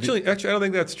 how... Actually, I don't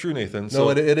think that's true, Nathan. No,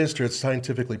 it is true. It's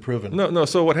scientifically proven. No.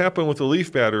 So what happened with the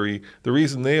Leaf battery, the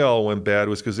reason they all went bad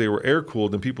was because they were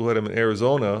air-cooled, and people who had them in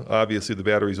Arizona, obviously the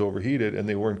batteries overheated and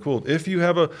they weren't cooled. If you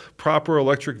have a proper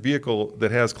electric vehicle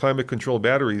that has climate-controlled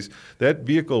batteries, that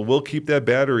vehicle will keep that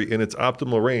battery in its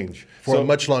optimal range. For a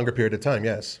much longer period of time,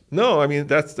 yes. No, I mean,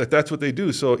 that's what they do.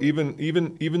 So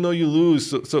even though you lose,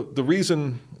 so the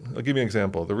reason, I'll give you an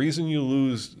example. The reason you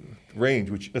lose range,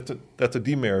 which that's a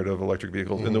demerit of electric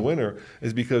vehicles in the winter,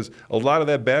 is because a lot of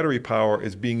that battery power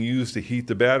is being used to heat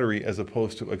the battery as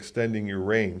opposed to extending your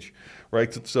range,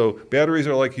 right? So batteries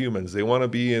are like humans. They want to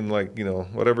be in, like,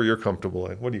 whatever you're comfortable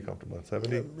in. What are you comfortable in,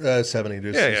 70? 70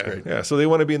 is great. Yeah, so they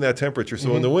want to be in that temperature.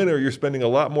 So in the winter, you're spending a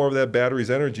lot more of that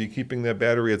battery's energy keeping that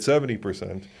battery at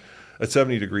 70%. At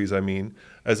 70 degrees,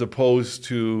 as opposed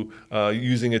to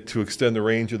using it to extend the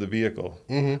range of the vehicle.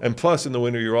 And plus, in the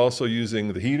winter, you're also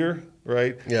using the heater,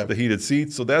 right? Yeah. The heated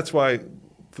seats. So that's why,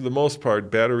 for the most part,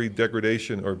 battery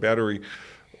degradation or battery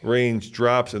range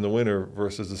drops in the winter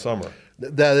versus the summer.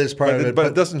 That is part of it. But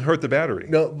it doesn't hurt the battery.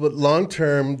 No, but long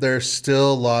term, there's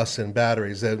still loss in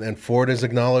batteries. And Ford has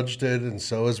acknowledged it, and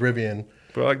so has Rivian.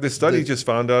 But like the study just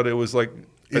found out, it was like,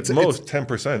 at most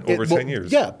 10% over 10 years.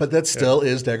 Yeah, but that still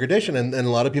is degradation. And a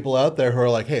lot of people out there who are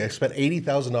like, hey, I spent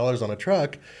 $80,000 on a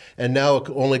truck, and now it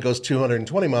only goes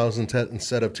 220 miles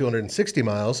instead of 260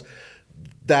 miles.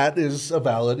 That is a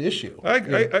valid issue. I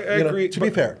agree. To be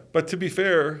fair, but to be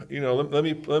fair, let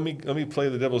me play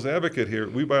the devil's advocate here.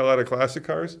 We buy a lot of classic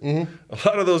cars. A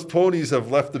lot of those ponies have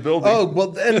left the building. Oh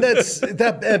well, and that's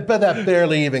that. But that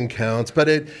barely even counts. But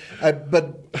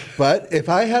if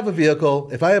I have a vehicle,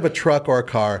 if I have a truck or a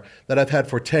car that I've had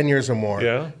for 10 years or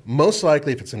more, most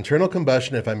likely, if it's internal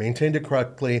combustion, if I maintained it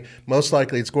correctly, most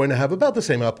likely it's going to have about the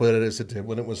same output as it did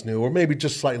when it was new, or maybe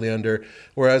just slightly under.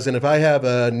 Whereas, if I have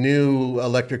a new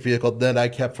electric vehicle that I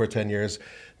kept for 10 years,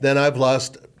 then I've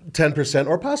lost 10%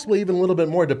 or possibly even a little bit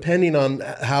more, depending on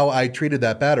how I treated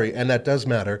that battery. And that does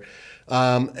matter.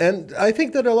 And I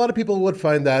think that a lot of people would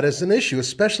find that as an issue,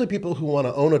 especially people who want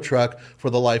to own a truck for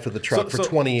the life of the truck for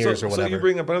 20 years or whatever. So you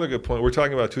bring up another good point. We're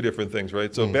talking about two different things,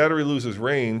 right? So battery loses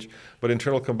range, but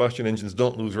internal combustion engines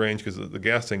don't lose range because the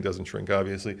gas tank doesn't shrink,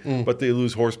 obviously, but they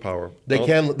lose horsepower. They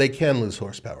can lose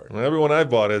horsepower. Well, everyone I've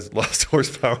bought has lost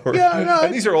horsepower. Yeah, no,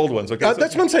 and these are old ones. Okay,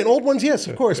 that's what I'm saying. Old ones, yes,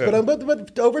 of course. Yeah.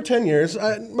 But over 10 years,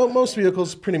 most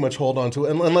vehicles pretty much hold on to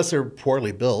it, unless they're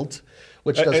poorly built.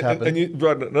 Which does happen. And you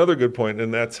brought another good point,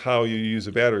 and that's how you use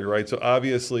a battery, right? So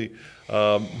obviously,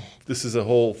 this is a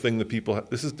whole thing that people.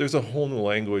 There's a whole new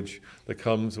language that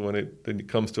comes when it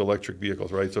comes to electric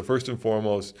vehicles, right? So first and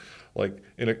foremost, like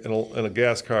in a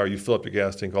gas car, you fill up your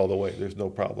gas tank all the way. There's no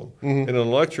problem. In an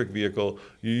electric vehicle,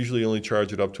 you usually only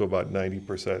charge it up to about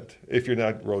 90% if you're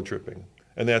not road tripping.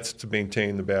 And that's to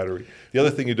maintain the battery. The other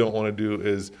thing you don't want to do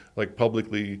is like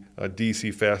publicly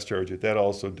DC fast charge it. That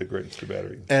also degrades the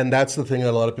battery. And that's the thing that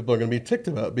a lot of people are going to be ticked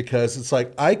about, because it's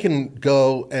like I can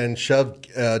go and shove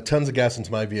tons of gas into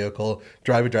my vehicle,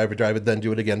 drive it, then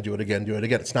do it again.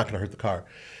 It's not going to hurt the car.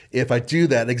 If I do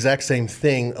that exact same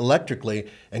thing electrically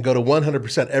and go to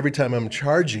 100% every time I'm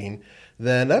charging,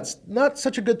 then that's not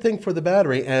such a good thing for the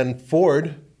battery. And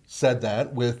Ford said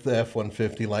that with the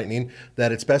F-150 Lightning,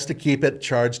 that it's best to keep it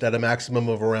charged at a maximum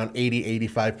of around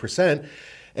 80-85%.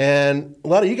 And a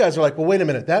lot of you guys are like, well, wait a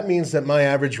minute. That means that my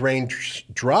average range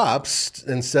drops.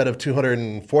 Instead of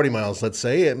 240 miles, let's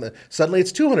say, suddenly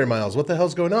it's 200 miles. What the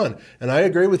hell's going on? And I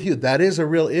agree with you. That is a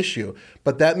real issue.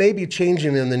 But that may be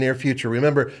changing in the near future.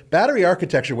 Remember, battery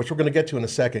architecture, which we're going to get to in a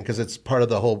second because it's part of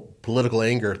the whole political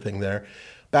anger thing there.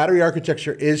 Battery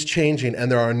architecture is changing, and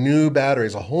there are new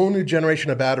batteries, a whole new generation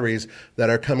of batteries that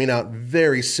are coming out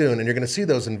very soon, and you're going to see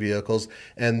those in vehicles,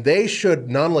 and they should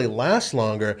not only last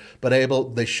longer, but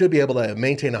they should be able to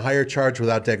maintain a higher charge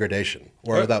without degradation.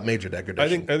 or without major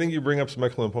degradation. I think you bring up some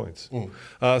excellent points.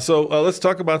 So let's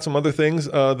talk about some other things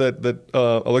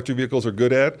that electric vehicles are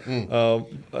good at.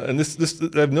 And this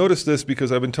I've noticed this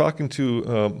because I've been talking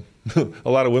to a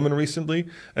lot of women recently,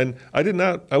 and I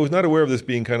was not aware of this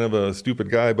being kind of a stupid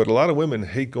guy, but a lot of women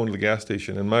hate going to the gas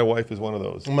station, and my wife is one of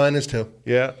those. Mine is too.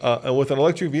 Yeah, and with an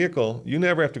electric vehicle, you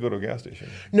never have to go to a gas station.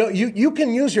 No, you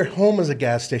can use your home as a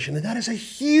gas station, and that is a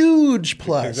huge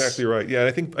plus. Exactly right. Yeah,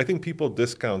 I think people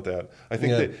discount that. I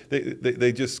think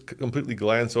they just completely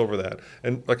glance over that.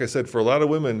 And like I said, for a lot of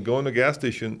women, going to a gas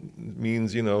station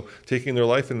means taking their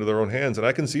life into their own hands, and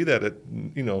I can see that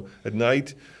at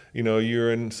night.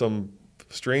 You're in some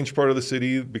strange part of the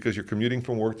city because you're commuting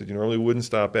from work that you normally wouldn't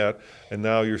stop at, and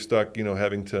now you're stuck,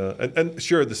 having to. And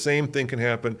sure, the same thing can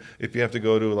happen if you have to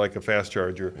go to like a fast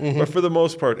charger. But for the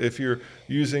most part, if you're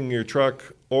using your truck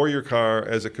or your car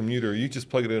as a commuter, you just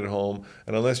plug it in at home,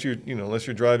 and unless you're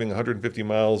driving 150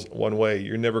 miles one way,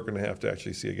 you're never going to have to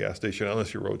actually see a gas station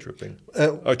unless you're road tripping.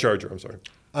 A charger, I'm sorry.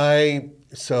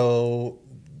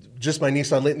 Just my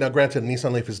Nissan Leaf. Now, granted,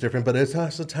 Nissan Leaf is different, but it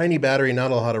has a tiny battery,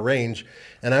 not a lot of range.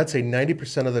 And I'd say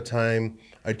 90% of the time,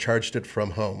 I charged it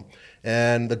from home.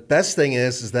 And the best thing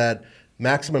is that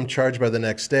maximum charge by the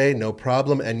next day, no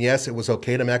problem. And yes, it was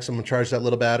okay to maximum charge that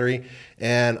little battery.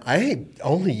 And I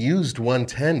only used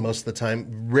 110 most of the time.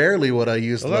 Rarely would I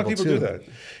use level 2. A lot of people do that.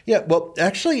 Yeah, well,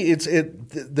 actually,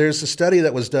 there's a study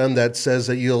that was done that says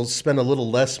that you'll spend a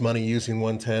little less money using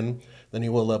 110 than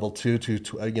you will level 2 to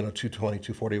 220,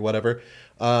 240, whatever,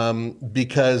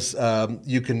 because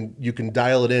you can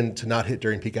dial it in to not hit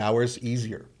during peak hours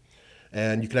easier,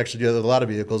 and you can actually do that with a lot of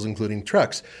vehicles, including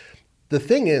trucks. The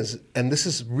thing is, and this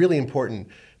is really important,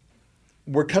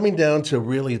 we're coming down to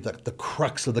really the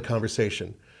crux of the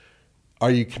conversation.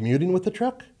 Are you commuting with the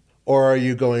truck? Or are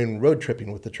you going road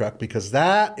tripping with the truck? Because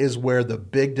that is where the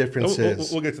big difference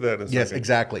is. We'll get to that in a second. Yes,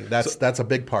 exactly. That's a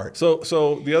big part.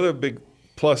 So the other big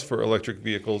plus for electric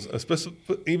vehicles, especially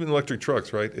even electric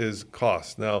trucks, right, is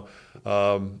cost. Now,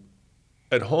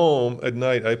 at home at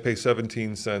night, I pay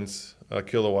 17 cents a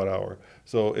kilowatt hour.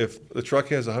 So if the truck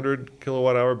has a 100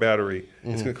 kilowatt hour battery,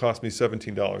 it's going to cost me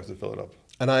 $17 to fill it up.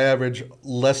 And I average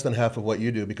less than half of what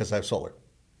you do because I have solar.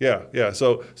 Yeah.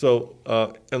 So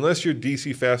unless you're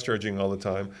DC fast charging all the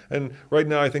time, and right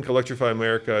now I think Electrify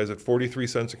America is at 43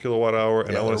 cents a kilowatt hour,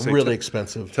 and I want to say really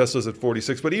expensive. Tesla's at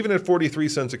 46, but even at 43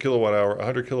 cents a kilowatt hour,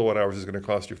 100 kilowatt hours is going to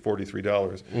cost you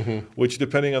 $43, which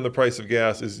depending on the price of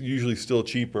gas is usually still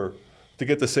cheaper to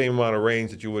get the same amount of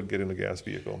range that you would get in a gas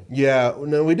vehicle. Yeah,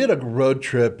 no, we did a road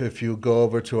trip, if you go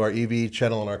over to our EV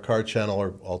channel and our car channel,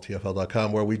 or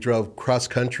alltfl.com, where we drove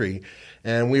cross-country,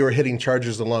 and we were hitting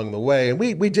chargers along the way. And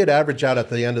we did average out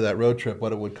at the end of that road trip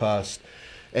what it would cost.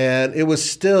 And it was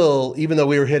still, even though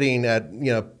we were hitting at,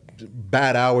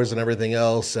 bad hours and everything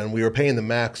else, and we were paying the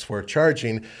max for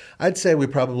charging, I'd say we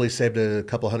probably saved a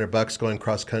couple $100 going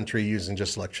cross-country using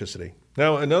just electricity.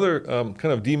 Now, another kind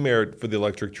of demerit for the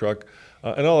electric truck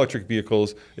and all electric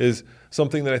vehicles is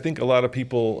something that I think a lot of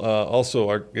people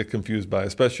also get confused by,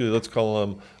 especially let's call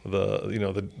them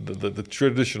the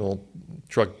traditional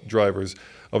truck drivers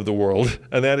of the world,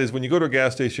 and that is when you go to a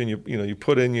gas station, you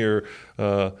put in your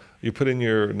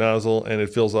nozzle and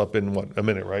it fills up in a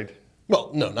minute, right? Well,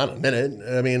 no, not a minute.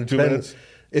 I mean, 2 minutes.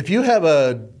 If you have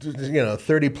a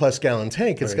 30-plus gallon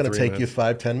tank, it's going to take you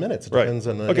 5-10 minutes. It depends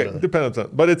on the. Depends on,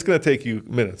 but it's going to take you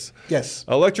minutes. Yes.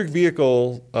 Electric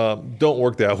vehicles don't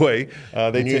work that way.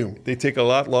 They take a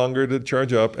lot longer to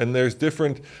charge up, and there's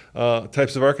different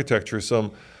types of architecture.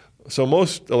 So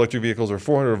most electric vehicles are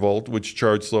 400 volt, which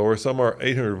charge slower. Some are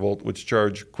 800 volt, which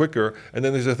charge quicker. And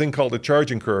then there's a thing called a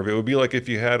charging curve. It would be like if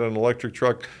you had an electric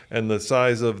truck and the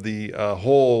size of the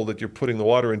hole that you're putting the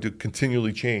water into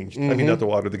continually changed. I mean, not the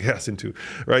water, the gas into,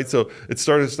 right? So it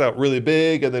starts out really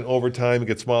big, and then over time it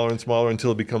gets smaller and smaller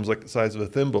until it becomes like the size of a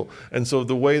thimble. And so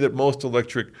the way that most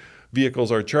electric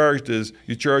vehicles are charged is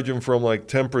you charge them from like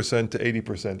 10% to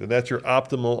 80%. And that's your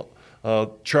optimal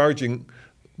charging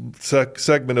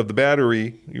segment of the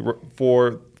battery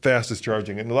for fastest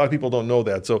charging, and a lot of people don't know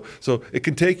that. So it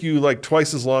can take you like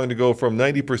twice as long to go from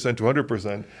 90% to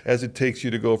 100% as it takes you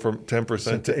to go from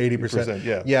 10% to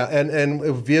 80%. Yeah, and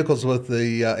vehicles with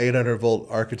the 800 volt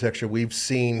architecture, we've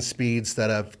seen speeds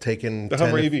that have taken the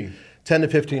Hummer EV. 10 to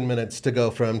 15 minutes to go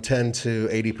from 10 to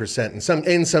 80%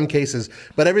 in some cases,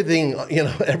 but everything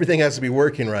has to be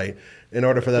working right in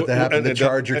order for that to happen. The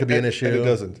charger could be an issue. And it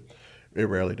doesn't. It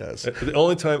rarely does. The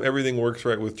only time everything works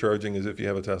right with charging is if you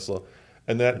have a Tesla.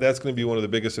 And that's going to be one of the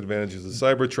biggest advantages of the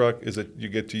Cybertruck is that you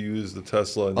get to use the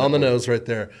Tesla. On the nose right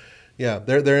there. Yeah,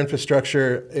 their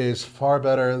infrastructure is far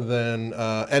better than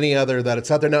any other that it's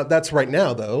out there. Now, that's right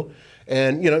now, though.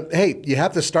 And, hey, you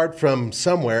have to start from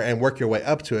somewhere and work your way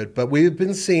up to it. But we've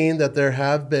been seeing that there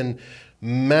have been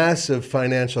massive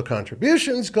financial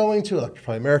contributions going to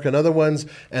Electrify America and other ones,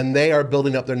 and they are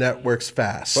building up their networks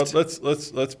fast. But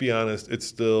let's be honest, it's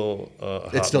still a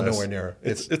hot it's still mess. nowhere near.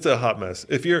 It's a hot mess.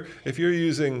 If you're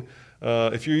using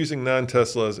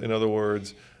non-Teslas, in other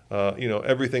words,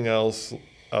 everything else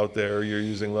out there, you're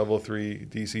using level 3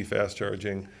 DC fast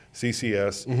charging,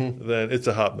 CCS, then it's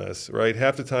a hot mess, right?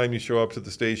 Half the time you show up to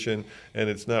the station and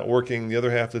it's not working. The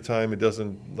other half the time it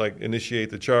doesn't initiate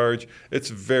the charge. It's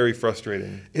very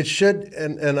frustrating. It should,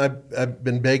 and I've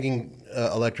been begging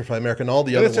Electrify America and all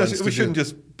the other ones. We shouldn't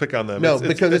just pick on them. No,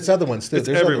 because it's other ones too. It's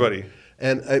everybody.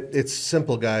 And it's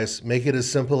simple, guys. Make it as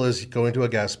simple as going to a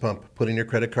gas pump, putting your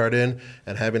credit card in,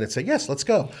 and having it say, yes, let's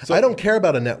go. So, I don't care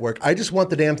about a network. I just want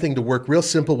the damn thing to work real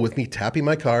simple with me tapping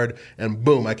my card, and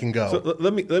boom, I can go. So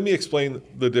let me explain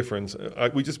the difference.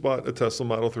 We just bought a Tesla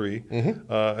Model 3, and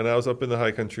I was up in the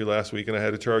high country last week, and I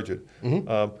had to charge it.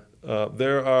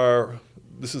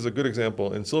 This is a good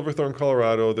example. In Silverthorne,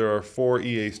 Colorado, there are 4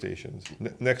 EA stations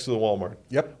next to the Walmart,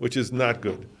 which is not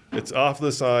good. It's off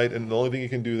the side, and the only thing you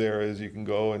can do there is you can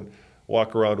go and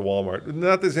walk around to Walmart. Not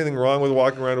that there's anything wrong with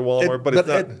walking around to Walmart, but it's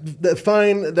not.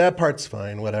 Fine, that part's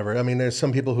fine, whatever. I mean, there's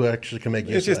some people who actually can make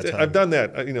use of that time. I've done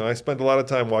that. I spent a lot of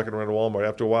time walking around to Walmart.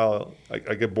 After a while,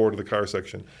 I get bored of the car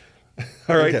section.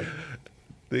 All right. Okay.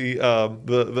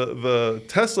 The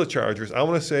Tesla chargers, I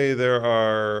want to say there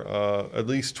are at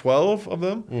least 12 of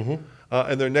them,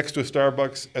 and they're next to a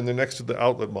Starbucks, and they're next to the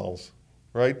outlet malls.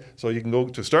 Right? So you can go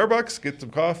to Starbucks, get some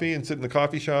coffee, and sit in the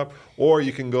coffee shop, or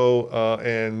you can go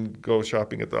and go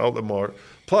shopping at the outlet mall.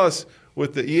 Plus,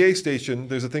 with the EA station,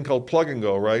 there's a thing called plug and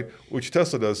go, right? Which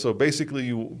Tesla does. So basically,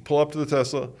 you pull up to the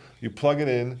Tesla, you plug it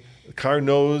in, the car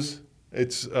knows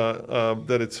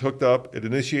that it's hooked up, it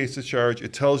initiates the charge,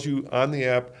 it tells you on the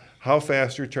app how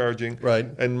fast you're charging. Right.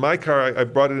 And my car, I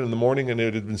brought it in the morning, and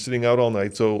it had been sitting out all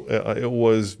night, so it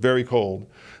was very cold.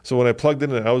 So when I plugged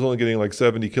it in, I was only getting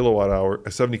 70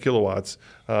 kilowatts,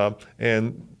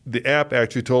 and the app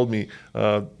actually told me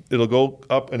it'll go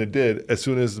up, and it did, as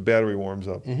soon as the battery warms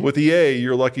up. With EA,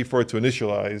 you're lucky for it to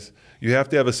initialize. You have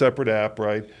to have a separate app,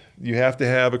 right? You have to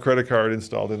have a credit card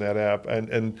installed in that app,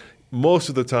 and most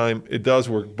of the time it does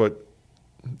work, but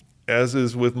as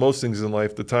is with most things in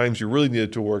life, the times you really need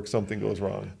it to work, something goes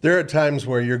wrong. There are times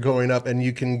where you're going up and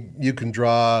you can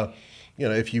draw,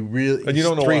 if you really, and you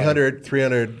don't know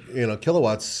 300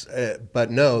 kilowatts,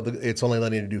 but no, it's only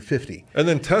letting you do 50. And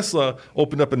then Tesla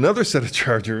opened up another set of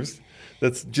chargers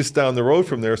that's just down the road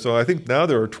from there. So I think now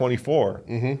there are 24.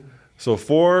 So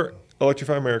 4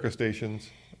 Electrify America stations.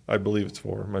 I believe it's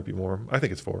 4, might be more. I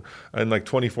think it's 4, and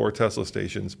 24 Tesla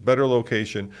stations, better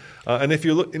location. And if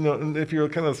you if you're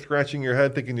kind of scratching your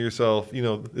head, thinking to yourself,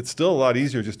 it's still a lot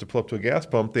easier just to pull up to a gas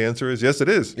pump. The answer is yes, it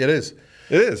is. It is.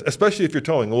 It is, especially if you're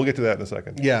towing. We'll get to that in a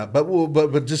second. Yeah,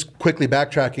 but just quickly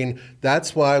backtracking,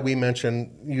 that's why we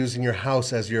mentioned using your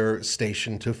house as your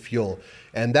station to fuel.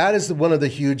 And that is one of the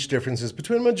huge differences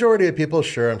between a majority of people.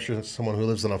 Sure, I'm sure someone who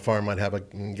lives on a farm might have a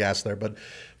gas there, but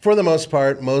for the most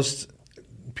part, most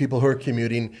people who are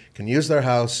commuting can use their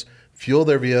house, fuel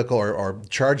their vehicle or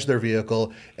charge their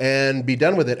vehicle, and be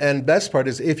done with it. And best part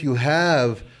is if you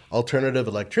have alternative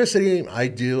electricity, I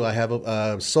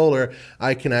have solar,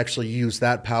 I can actually use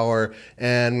that power.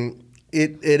 And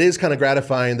it is kind of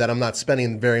gratifying that I'm not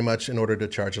spending very much in order to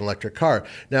charge an electric car.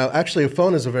 Now, actually, a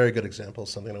phone is a very good example,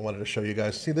 something I wanted to show you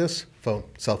guys. See this?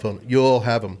 Cell phone. You'll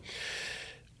have them.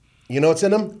 You know what's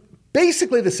in them?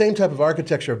 Basically the same type of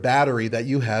architecture of battery that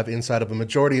you have inside of a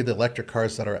majority of the electric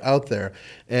cars that are out there.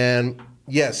 And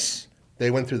yes, they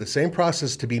went through the same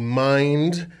process to be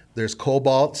mined. There's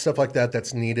cobalt, stuff like that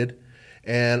that's needed.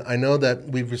 And I know that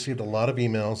we've received a lot of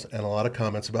emails and a lot of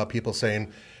comments about people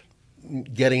saying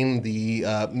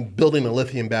building a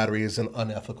lithium battery is an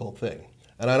unethical thing.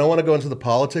 And I don't want to go into the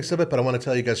politics of it, but I want to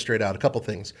tell you guys straight out a couple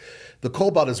things. The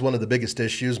cobalt is one of the biggest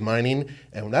issues, mining,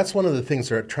 and that's one of the things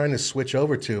they're trying to switch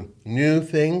over to. New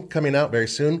thing coming out very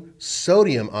soon,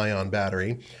 sodium-ion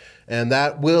battery, and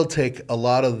that will take a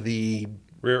lot of the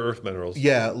rare earth minerals.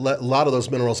 Yeah, a lot of those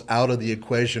minerals out of the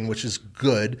equation, which is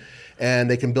good, and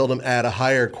they can build them at a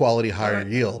higher quality, higher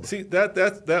yield. See,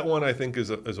 that one I think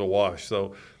is a wash.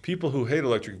 So people who hate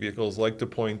electric vehicles like to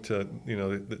point to,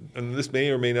 and this may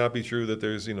or may not be true, that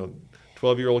there's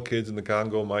 12-year-old kids in the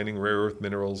Congo mining rare earth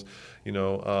minerals,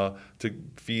 to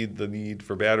feed the need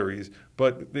for batteries.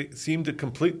 But they seem to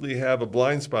completely have a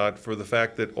blind spot for the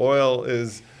fact that oil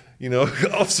is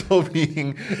also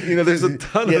being, there's a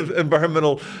ton of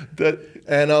environmental that.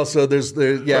 And also,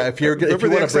 if you want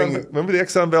to bring, remember the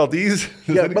Exxon Valdez?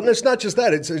 Yeah, but it's not just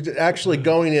that. It's actually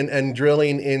going in and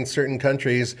drilling in certain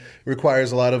countries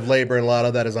requires a lot of labor, and a lot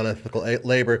of that is unethical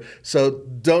labor. So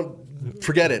don't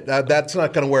forget it. That's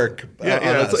not going to work.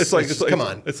 It's like come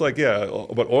on. It's like,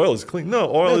 but oil is clean.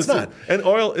 No, oil is not. And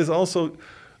oil is also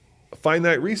a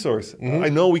finite resource. I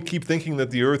know we keep thinking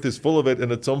that the earth is full of it, and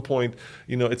at some point,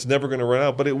 it's never going to run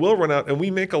out, but it will run out. And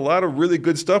we make a lot of really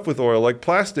good stuff with oil, like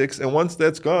plastics. And once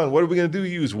that's gone, what are we going to do?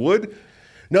 Use wood?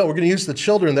 No, we're going to use the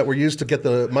children that were used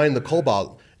to mine the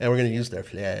cobalt, and we're going to use their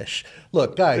flesh.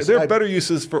 Look, guys. There are better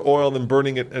uses for oil than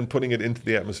burning it and putting it into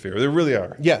the atmosphere. There really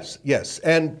are. Yes.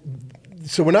 And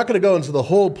so we're not going to go into the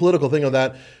whole political thing on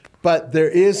that, but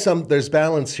there's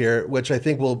balance here, which I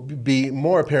think will be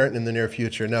more apparent in the near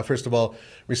future. Now, first of all,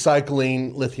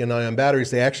 recycling lithium-ion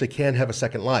batteries, they actually can have a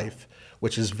second life,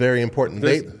 which is very important.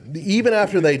 Even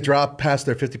after they drop past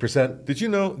their 50%. Did you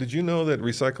know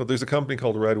that there's a company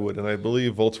called Redwood, and I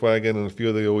believe Volkswagen and a few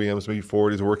of the OEMs, maybe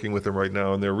Ford, is working with them right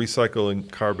now, and they're recycling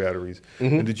car batteries.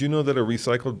 And did you know that a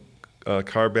recycled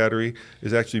car battery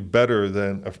is actually better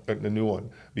than a new one?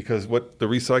 Because what the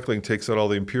recycling takes out all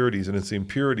the impurities, and it's the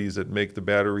impurities that make the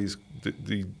batteries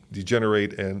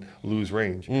degenerate and lose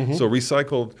range. So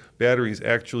recycled batteries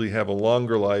actually have a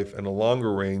longer life and a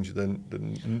longer range than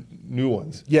new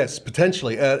ones. Yes,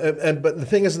 potentially. But the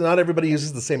thing is, not everybody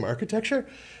uses the same architecture.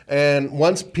 And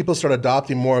once people start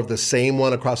adopting more of the same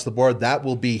one across the board, that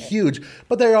will be huge.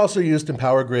 But they're also used in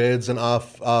power grids and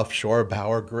offshore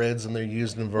power grids, and they're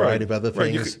used in a variety of other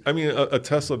things. A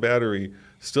Tesla battery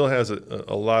still has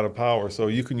a lot of power, so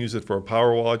you can use it for a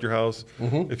power wall at your house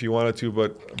if you wanted to.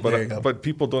 But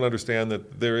people don't understand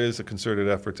that there is a concerted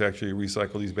effort to actually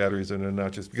recycle these batteries, and they're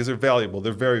not just because they're valuable.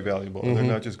 They're very valuable, and they're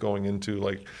not just going into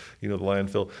the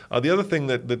landfill. The other thing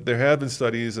that there have been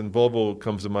studies, and Volvo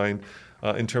comes to mind,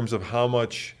 in terms of how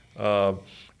much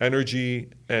energy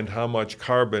and how much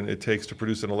carbon it takes to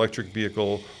produce an electric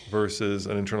vehicle versus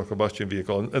an internal combustion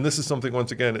vehicle. And this is something,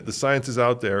 once again, the science is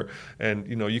out there, and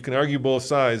you can argue both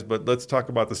sides, but let's talk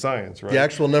about the science, right? The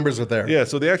actual numbers are there. Yeah,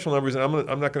 so the actual numbers, and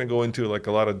I'm not going to go into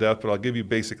a lot of depth, but I'll give you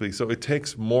basically. So it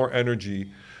takes more energy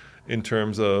in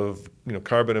terms of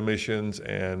carbon emissions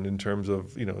and in terms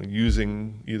of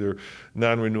using either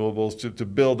non-renewables to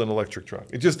build an electric truck.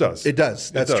 It just does. It does.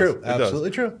 That's true.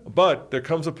 Absolutely true. But there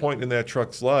comes a point in that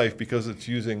truck's life, because it's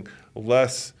using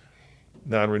less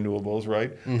non-renewables,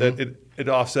 right? That it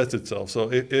offsets itself.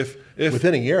 So if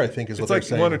within a year, I think is what they're saying.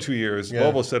 It's like 1 or 2 years. Yeah.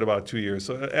 Volvo said about 2 years.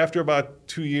 So after about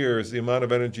 2 years, the amount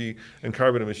of energy and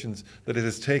carbon emissions that it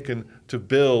has taken to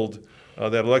build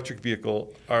that electric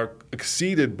vehicle are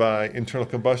exceeded by internal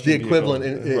combustion vehicle. The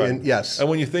equivalent, yes. And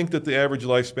when you think that the average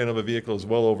lifespan of a vehicle is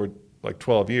well over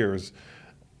 12 years,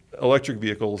 electric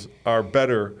vehicles are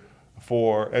better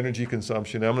for energy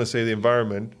consumption. I'm going to say the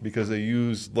environment, because they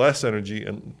use less energy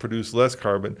and produce less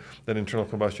carbon than internal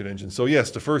combustion engines. So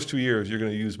yes, the first 2 years you're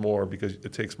going to use more because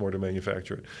it takes more to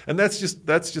manufacture it. And that's just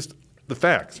the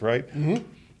facts, right?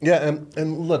 Yeah,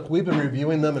 and look, we've been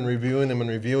reviewing them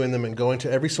and going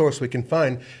to every source we can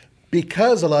find,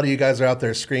 because a lot of you guys are out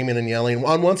there screaming and yelling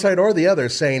on one side or the other,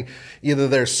 saying either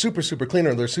they're super, super clean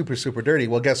or they're super, super dirty.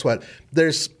 Well, guess what?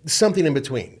 There's something in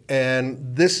between,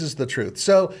 and this is the truth.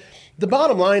 So the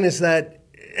bottom line is that,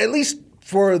 at least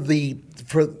for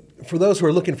those who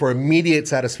are looking for immediate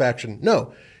satisfaction,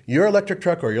 no, your electric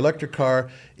truck or your electric car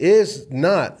is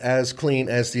not as clean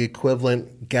as the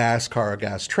equivalent gas car or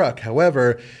gas truck.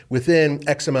 However, within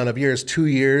X amount of years, 2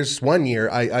 years, 1 year,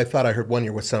 I thought I heard 1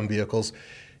 year with some vehicles,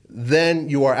 then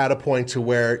you are at a point to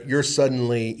where you're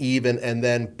suddenly even, and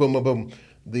then boom, boom, boom,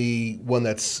 the one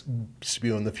that's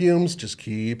spewing the fumes just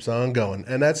keeps on going.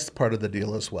 And that's part of the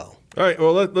deal as well. All right,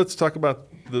 well, let's talk about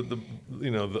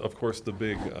of course, the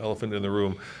big elephant in the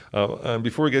room. And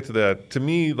before we get to that, to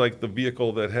me, the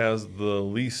vehicle that has the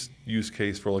least use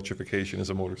case for electrification is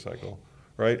a motorcycle,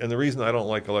 right? And the reason I don't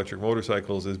like electric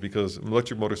motorcycles is because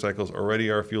electric motorcycles already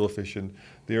are fuel efficient.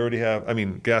 They already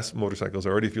have, gas motorcycles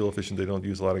are already fuel efficient. They don't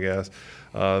use a lot of gas.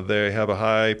 They have a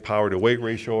high power to weight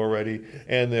ratio already.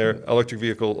 And their electric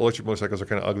motorcycles are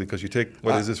kind of ugly, because you take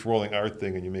what is this rolling art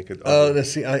thing and you make it ugly.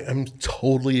 See, I'm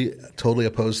totally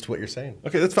opposed to what you're saying.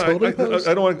 Okay, that's fine. Totally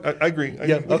I don't want. I agree. We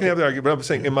can have the argument, but I'm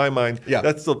saying in my mind,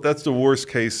 that's the worst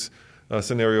case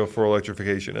scenario for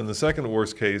electrification. And the second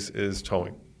worst case is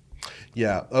towing.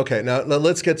 Yeah. Okay. Now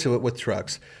let's get to it with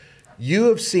trucks. You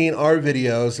have seen our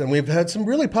videos, and we've had some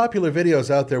really popular videos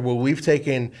out there where we've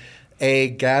taken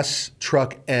a gas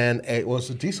truck and was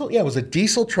it diesel? Yeah, it was a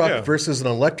diesel truck versus an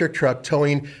electric truck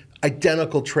towing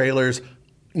identical trailers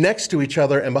next to each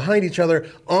other and behind each other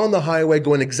on the highway,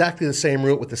 going exactly the same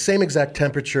route with the same exact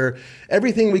temperature,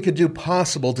 everything we could do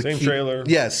possible to Same keep trailer.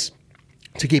 Yes,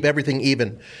 to keep everything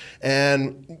even.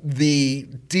 And the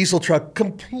diesel truck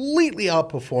completely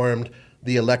outperformed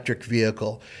the electric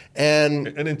vehicle. And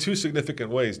in two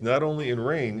significant ways. Not only in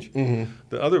range,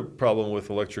 the other problem with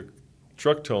electric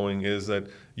truck towing is that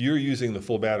you're using the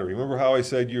full battery. Remember how I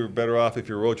said you're better off if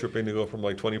you're road tripping to go from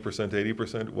like 20% to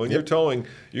 80%? When you're towing,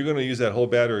 you're going to use that whole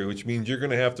battery, which means you're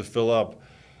going to have to fill up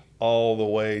all the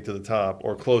way to the top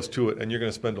or close to it, and you're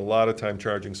going to spend a lot of time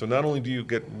charging. So not only do you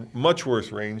get much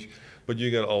worse range, but you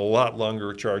get a lot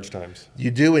longer charge times.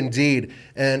 You do indeed.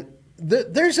 And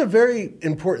there's a very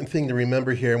important thing to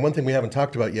remember here, and one thing we haven't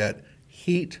talked about yet,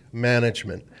 heat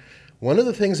management. One of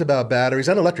the things about batteries,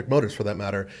 and electric motors for that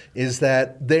matter, is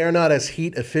that they are not as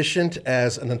heat efficient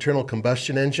as an internal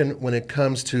combustion engine when it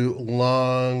comes to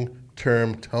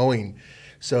long-term towing.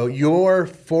 So you're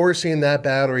forcing that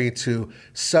battery to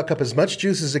suck up as much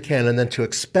juice as it can and then to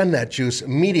expend that juice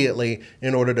immediately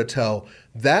in order to tow.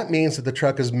 That means that the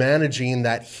truck is managing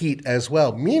that heat as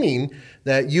well, meaning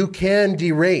that you can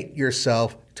derate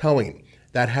yourself towing.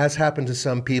 That has happened to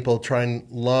some people trying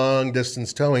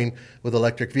long-distance towing with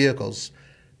electric vehicles.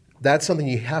 That's something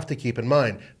you have to keep in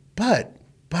mind. But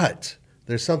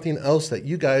there's something else that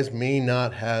you guys may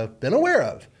not have been aware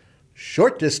of.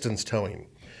 Short-distance towing.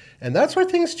 And that's where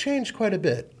things change quite a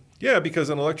bit. Yeah, because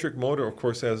an electric motor, of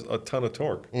course, has a ton of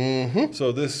torque.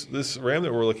 So this Ram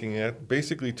that we're looking at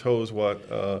basically tows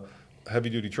what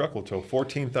heavy-duty truck will tow,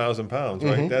 14,000 pounds,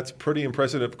 right? That's pretty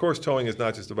impressive. Of course, towing is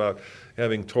not just about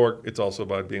having torque. It's also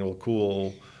about being able to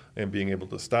cool and being able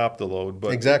to stop the load.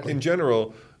 But exactly. In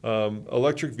general,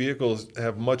 electric vehicles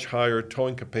have much higher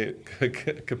towing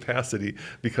capacity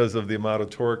because of the amount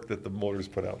of torque that the motors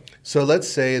put out. So let's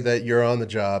say that you're on the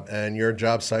job and your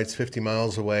job site's 50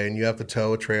 miles away and you have to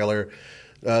tow a trailer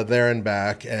there and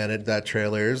back, and that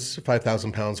trailer is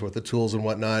 5,000 pounds worth of tools and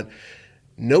whatnot.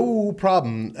 No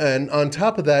problem. And on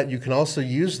top of that, you can also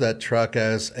use that truck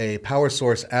as a power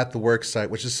source at the work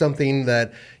site, which is something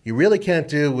that you really can't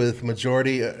do with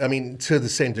majority, to the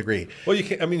same degree. Well, you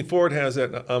can't. Ford has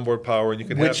that onboard power, and you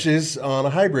can which is on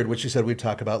a hybrid, which you said we'd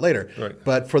talk about later. Right.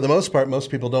 But for the most part, most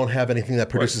people don't have anything that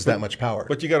produces that much power.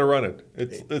 But you got to run it.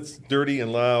 It's dirty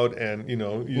and loud, and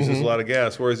uses a lot of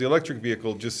gas. Whereas the electric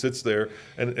vehicle just sits there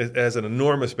and it has an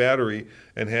enormous battery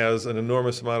and has an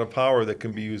enormous amount of power that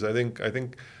can be used. I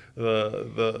think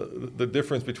the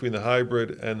difference between the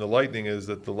hybrid and the Lightning is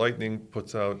that the Lightning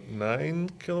puts out 9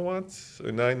 kilowatts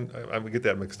or 9. I would get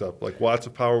that mixed up. Like watts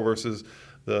of power versus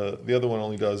the other one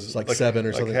only does it's like 7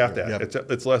 or something. Half that.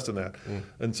 Yep. It's less than that.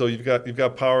 And so you've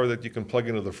got power that you can plug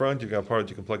into the front. You've got power that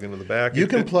you can plug into the back. You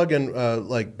can plug in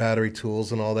like battery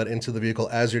tools and all that into the vehicle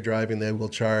as you're driving. They will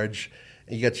charge.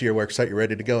 You get to your work site, you're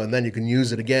ready to go, and then you can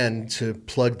use it again to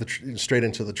plug straight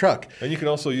into the truck. And you can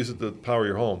also use it to power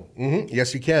your home.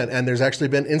 Yes, you can. And there's actually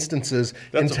been instances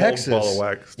in Texas. That's a whole ball of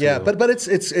wax. Yeah, but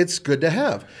it's good to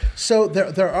have. So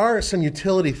there are some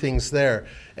utility things there,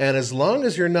 and as long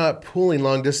as you're not pulling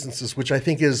long distances, which I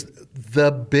think is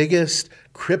the biggest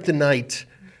kryptonite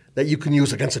that you can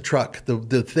use against a truck,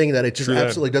 the thing that it just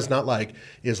absolutely does not like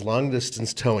is long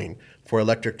distance towing for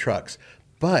electric trucks.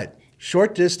 But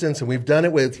short distance, and we've done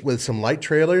it with some light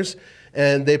trailers,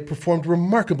 and they've performed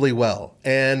remarkably well.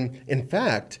 And in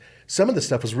fact, some of the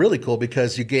stuff was really cool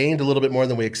because you gained a little bit more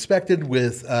than we expected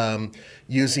with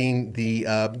using the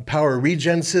power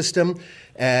regen system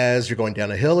as you're going down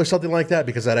a hill or something like that,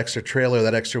 because that extra trailer,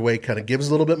 that extra weight kind of gives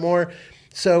a little bit more.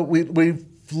 So we've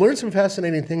learned some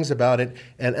fascinating things about it,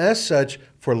 and as such,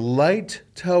 for light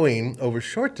towing over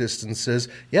short distances,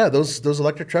 those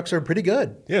electric trucks are pretty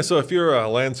good. Yeah, so if you're a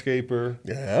landscaper,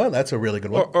 that's a really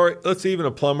good one. Or let's say even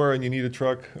a plumber and you need a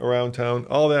truck around town,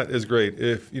 all that is great.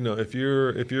 If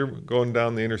you're going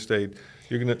down the interstate,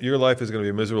 your life is going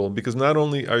to be miserable, because not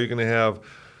only are you going to have,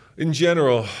 in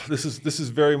general, this is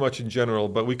very much in general,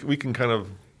 but we can kind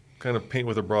of paint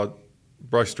with a broad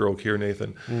brushstroke here,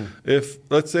 Nathan.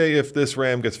 Let's say if this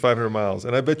Ram gets 500 miles,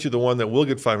 and I bet you the one that will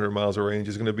get 500 miles of range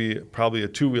is going to be probably a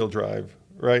 2-wheel drive,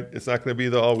 right? It's not going to be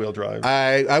the all-wheel drive.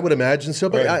 I would imagine so,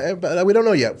 but, but we don't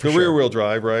know yet. The rear-wheel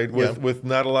drive, right? With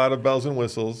not a lot of bells and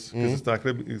whistles, because it's not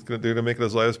going to be. They're going to make it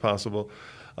as light as possible.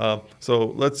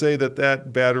 So let's say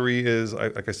that battery is,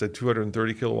 like I said,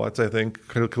 230 kilowatts, I think,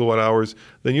 kilowatt hours.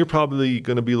 Then you're probably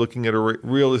going to be looking at a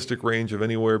realistic range of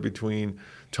anywhere between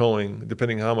towing,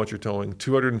 depending on how much you're towing,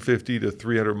 250 to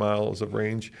 300 miles of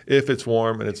range if it's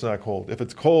warm and it's not cold. If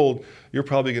it's cold, you're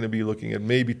probably going to be looking at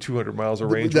maybe 200 miles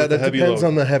of range. That with a heavy depends load.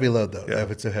 on the heavy load, though, Yeah.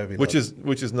 if it's a heavy Which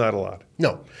load. is not a lot.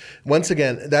 No. Once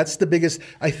again, that's the biggest,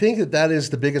 I think that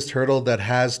is the biggest hurdle that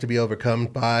has to be overcome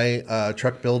by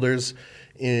truck builders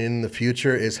in the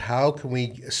future is how can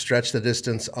we stretch the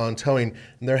distance on towing?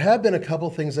 And there have been a couple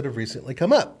things that have recently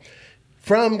come up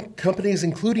from companies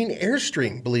including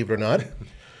Airstream, believe it or not.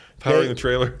 Powering the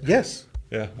trailer. Yes.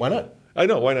 Yeah. Why not? I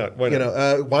know. Why not? Why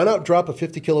not? Why not drop a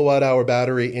 50 kilowatt hour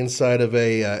battery inside of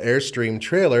a Airstream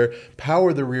trailer,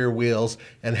 power the rear wheels,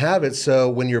 and have it so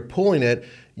when you're pulling it,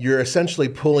 you're essentially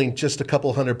pulling just a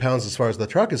couple 100 pounds as far as the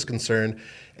truck is concerned,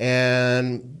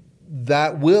 and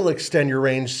that will extend your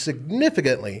range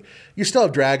significantly. You still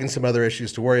have drag and some other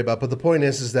issues to worry about, but the point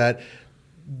is that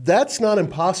that's not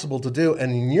impossible to do.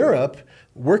 And in Europe,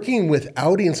 working with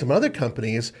Audi and some other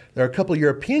companies, there are a couple of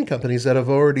European companies that have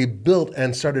already built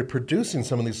and started producing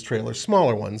some of these trailers,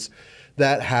 smaller ones,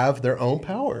 that have their own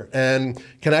power and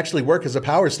can actually work as a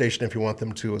power station if you want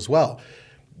them to as well.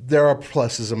 There are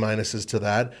pluses and minuses to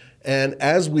that. And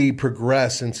as we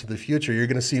progress into the future, you're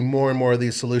going to see more and more of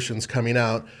these solutions coming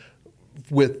out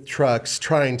with trucks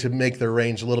trying to make their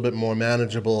range a little bit more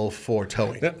manageable for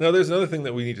towing. Now, there's another thing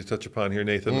that we need to touch upon here,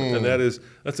 Nathan, and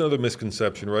that's another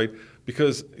misconception, right?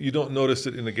 Because you don't notice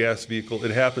it in a gas vehicle.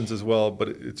 It happens as well, but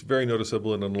it's very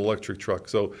noticeable in an electric truck.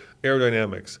 So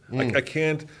aerodynamics. I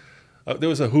can't. There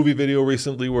was a Hoovie video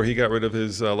recently where he got rid of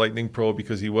his Lightning Pro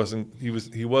because he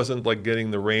wasn't like getting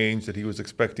the range that he was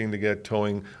expecting to get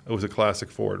towing. It was a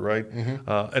classic Ford, right?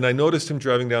 And I noticed him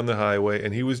driving down the highway,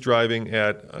 and he was driving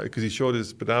at because he showed his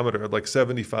speedometer at like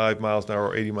 75 miles an hour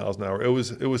or 80 miles an hour. It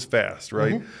was fast,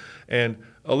 right? And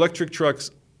electric trucks,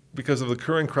 because of the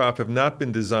current crop, have not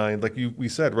been designed like we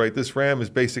said, right? This Ram is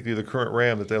basically the current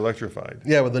Ram that they electrified.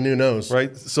 Yeah, with the new nose.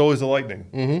 Right. So is the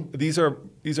Lightning. These are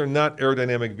not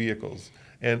aerodynamic vehicles,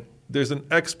 and there's an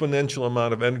exponential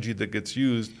amount of energy that gets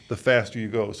used the faster you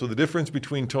go. So the difference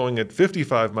between towing at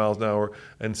 55 miles an hour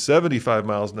and 75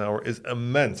 miles an hour is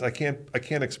immense. I can't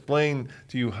explain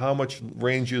to you how much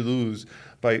range you lose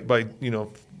by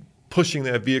pushing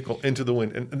that vehicle into the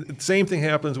wind. And the same thing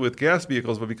happens with gas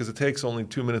vehicles, but because it takes only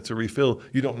 2 minutes to refill,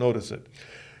 you don't notice it.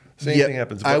 Same thing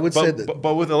happens. I would say that,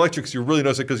 but with electrics, you really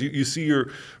notice it because you see your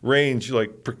range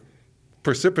like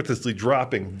precipitously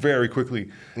dropping very quickly,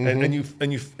 and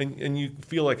you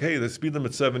feel like, hey, the speed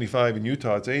limit's 75 in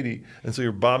Utah, it's 80, and so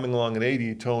you're bombing along at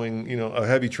 80, towing a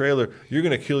heavy trailer. You're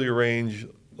going to kill your range.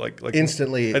 Like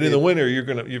instantly. And in the winter,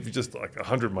 you've just like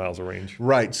 100 miles of range.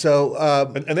 Right. So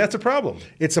and that's a problem.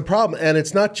 It's a problem, and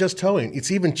it's not just towing. It's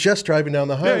even just driving down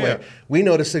the highway. Yeah. We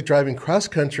noticed that driving cross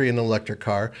country in an electric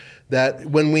car, that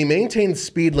when we maintained the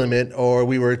speed limit or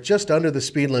we were just under the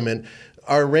speed limit,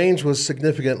 our range was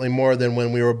significantly more than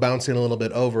when we were bouncing a little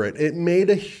bit over it. It made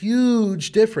a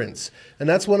huge difference. And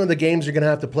that's one of the games you're going to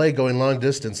have to play going long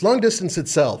distance. Long distance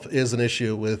itself is an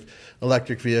issue with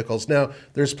electric vehicles. Now,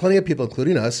 there's plenty of people,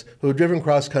 including us, who have driven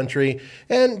cross country.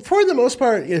 And for the most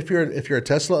part, if you're a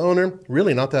Tesla owner,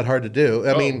 really not that hard to do.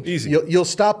 I mean, easy. You'll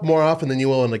stop more often than you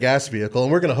will in a gas vehicle.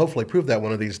 And we're going to hopefully prove that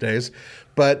one of these days.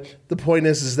 But the point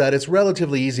is that it's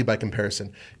relatively easy by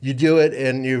comparison. You do it,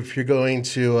 and if you're going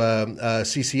to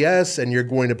CCS and you're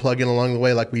going to plug in along the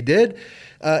way like we did,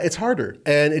 it's harder.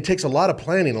 And it takes a lot of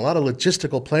planning, a lot of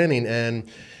logistical planning, and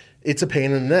it's a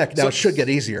pain in the neck. Now, it should get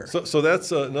easier. So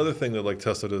that's another thing that like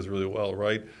Tesla does really well,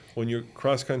 right? When you're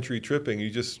cross-country tripping, you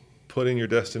just put in your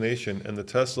destination, and the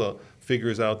Tesla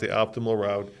figures out the optimal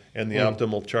route and the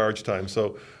optimal charge time.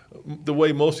 So the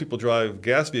way most people drive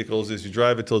gas vehicles is you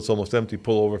drive it till it's almost empty,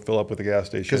 pull over, fill up at the gas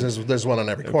station. Because there's one on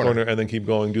every corner. And then keep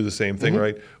going, do the same thing,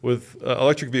 right? With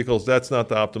electric vehicles, that's not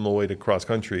the optimal way to cross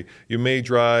country. You may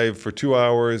drive for 2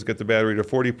 hours, get the battery to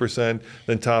 40%,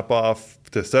 then top off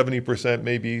to 70%,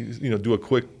 maybe do a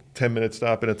quick 10-minute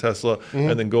stop in a Tesla,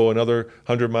 and then go another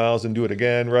 100 miles and do it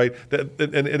again, right?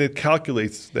 And it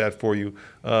calculates that for you.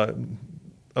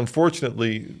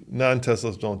 Unfortunately,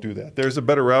 non-Teslas don't do that. There's a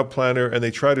better route planner, and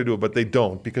they try to do it, but they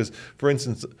don't. Because, for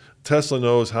instance, Tesla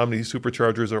knows how many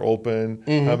superchargers are open,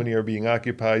 how many are being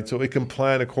occupied, so it can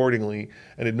plan accordingly,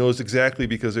 and it knows exactly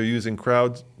because they're using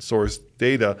crowdsourced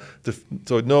data,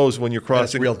 so it knows when you're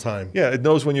crossing. That's real time. Yeah, it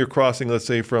knows when you're crossing, let's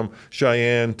say, from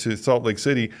Cheyenne to Salt Lake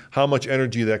City, how much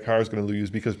energy that car is going to lose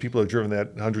because people have driven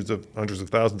that hundreds of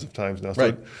thousands of times now. So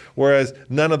Right. whereas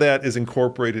none of that is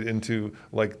incorporated into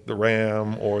like the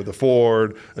Ram or the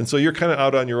Ford, and so you're kind of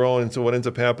out on your own. And so what ends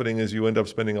up happening is you end up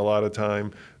spending a lot of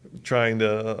time trying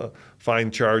to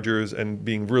find chargers and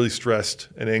being really stressed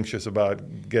and anxious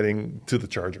about getting to the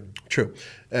charger. True.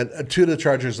 And to the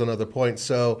charger is another point.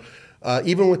 So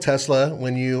even with Tesla,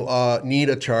 when you need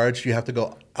a charge, you have to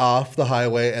go off the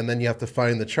highway and then you have to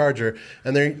find the charger.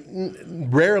 And they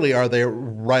rarely are they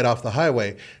right off the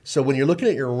highway. So when you're looking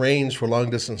at your range for long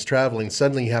distance traveling,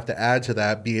 suddenly you have to add to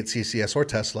that, be it CCS or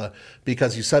Tesla,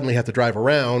 because you suddenly have to drive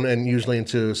around and usually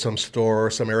into some store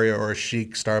or some area or a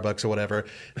chic Starbucks or whatever,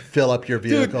 fill up your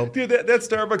vehicle. Dude, that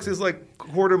Starbucks is like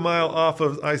quarter mile off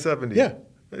of I-70. Yeah.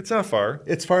 It's not far.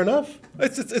 It's far enough.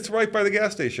 It's right by the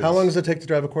gas station. How long does it take to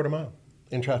drive a quarter mile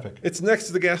in traffic? It's next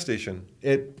to the gas station.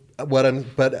 That's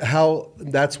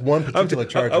one particular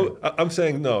charger. I'm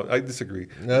saying no. I disagree.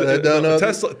 No.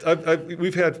 Tesla.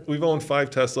 We've owned 5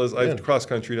 Teslas. I've cross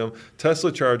countryed them.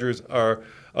 Tesla chargers are.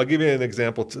 I'll give you an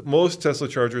example. Most Tesla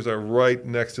chargers are right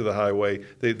next to the highway.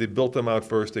 They built them out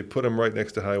first. They put them right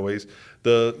next to highways.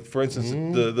 For instance,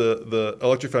 the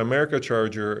Electrify America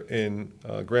charger in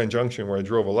Grand Junction, where I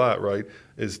drove a lot, right,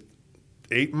 is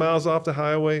 8 miles off the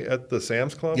highway at the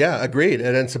Sam's Club. Yeah, agreed.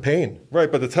 And it's a pain.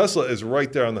 Right, but the Tesla is right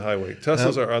there on the highway.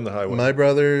 Teslas are on the highway. My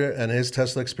brother and his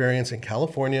Tesla experience in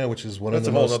California, which is one That's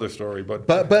of the a most... whole other story. But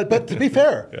to be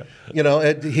fair, Yeah. you know,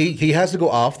 he has to go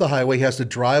off the highway. He has to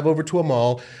drive over to a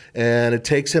mall, and it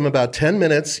takes him about 10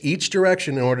 minutes each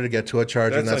direction in order to get to a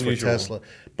charger, and that's unusual. for Tesla.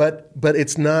 But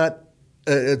it's not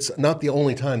the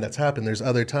only time that's happened. There's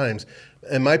other times.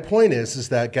 And my point is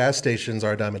that gas stations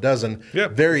are a dime a dozen. Yeah,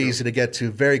 very easy to get to,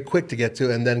 very quick to get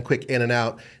to, and then quick in and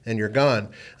out, and you're gone.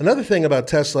 Another thing about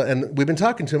Tesla, and we've been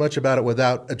talking too much about it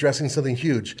without addressing something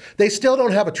huge, they still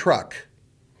don't have a truck.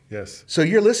 Yes. So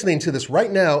you're listening to this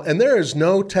right now, and there is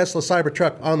no Tesla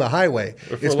Cybertruck on the highway.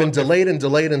 It's been delayed and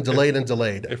delayed and delayed and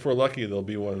delayed. If we're lucky, there'll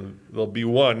be one. There'll be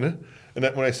one. And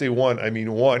that, when I say one, I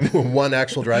mean one. One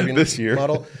actual driving this year.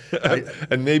 model.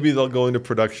 And maybe they'll go into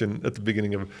production at the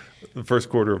beginning of the first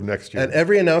quarter of next year. And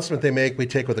every announcement they make, we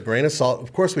take with a grain of salt.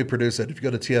 Of course, we produce it. If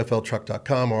you go to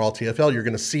tfltruck.com or all TFL, you're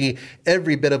going to see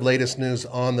every bit of latest news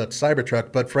on the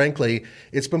Cybertruck. But frankly,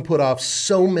 it's been put off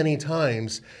so many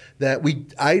times that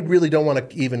I really don't want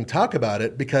to even talk about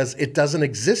it because it doesn't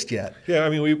exist yet. Yeah, I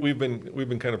mean, we've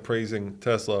been kind of praising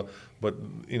Tesla, but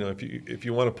you know, if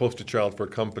you want to post a child for a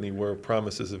company where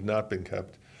promises have not been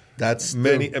kept,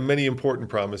 many important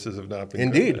promises have not been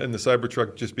Indeed. kept. And the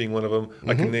Cybertruck just being one of them.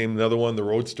 I can name another one, the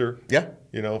Roadster. Yeah.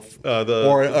 You know,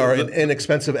 an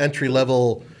inexpensive entry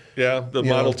level. Yeah, the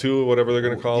Model 2, whatever they're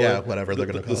going to call it. Yeah, whatever they're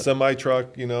going to call it. The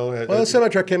semi-truck, you know. Well, the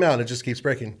semi-truck came out and it just keeps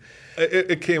breaking.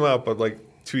 It came out, but like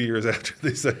 2 years after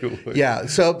they said it would. Yeah.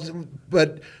 So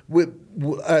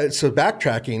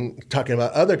backtracking, talking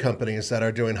about other companies that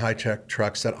are doing high-tech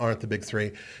trucks that aren't the big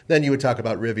three, then you would talk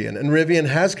about Rivian. And Rivian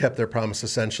has kept their promise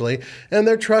essentially, and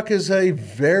their truck is a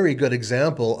very good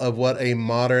example of what a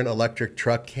modern electric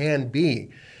truck can be.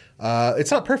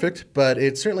 It's not perfect, but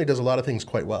it certainly does a lot of things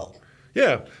quite well.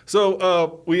 Yeah.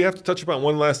 So we have to touch upon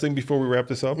one last thing before we wrap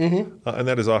this up, and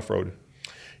that is off-road.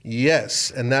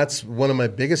 Yes, and that's one of my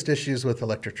biggest issues with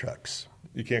electric trucks.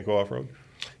 You can't go off-road?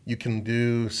 You can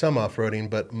do some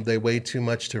off-roading, but they weigh too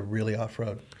much to really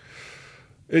off-road.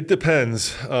 It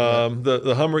depends.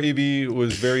 The Hummer EV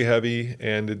was very heavy,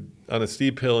 and on a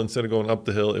steep hill, instead of going up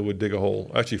the hill, it would dig a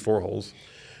hole, actually 4 holes.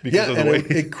 Yeah, and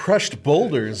it crushed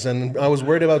boulders, and I was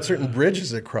worried about certain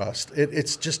bridges it crossed.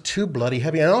 It's just too bloody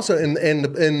heavy. And also, in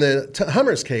the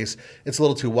Hummer's case, it's a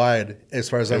little too wide, as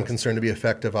far as I'm concerned, to be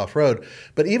effective off-road.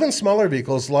 But even smaller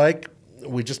vehicles like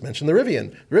we just mentioned the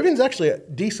Rivian. The Rivian's actually a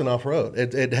decent off-road.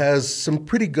 It has some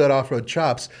pretty good off-road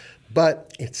chops,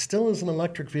 but it still is an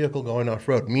electric vehicle going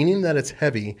off-road, meaning that it's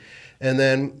heavy. And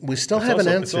then we still haven't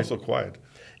answered. It's also quiet.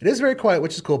 It is very quiet,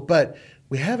 which is cool, but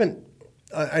we haven't.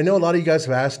 I know a lot of you guys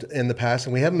have asked in the past,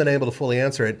 and we haven't been able to fully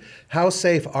answer it. How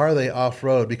safe are they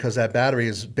off-road? Because that battery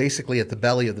is basically at the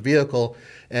belly of the vehicle,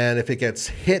 and if it gets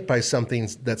hit by something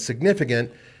that's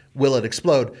significant, will it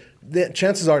explode? The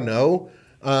chances are no.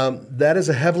 That is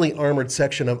a heavily armored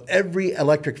section of every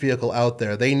electric vehicle out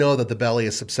there. They know that the belly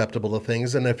is susceptible to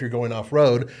things, and if you're going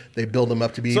off-road, they build them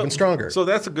up to be even stronger. So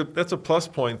that's a plus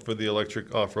point for the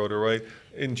electric off-roader, right?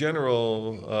 In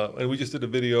general, and we just did a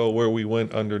video where we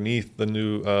went underneath the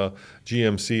new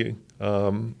GMC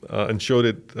and showed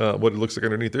it what it looks like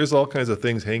underneath. There's all kinds of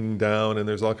things hanging down, and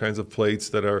there's all kinds of plates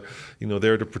that are,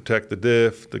 there to protect the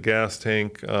diff, the gas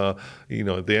tank, the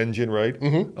engine, right?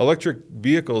 Mm-hmm. Electric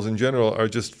vehicles in general are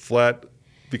just flat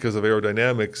because of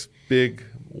aerodynamics, big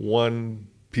one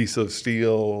piece of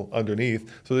steel underneath.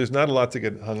 So there's not a lot to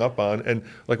get hung up on. And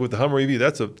like with the Hummer EV,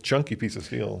 that's a chunky piece of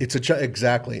steel. It's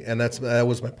exactly, and that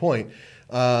was my point.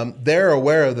 They're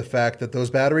aware of the fact that those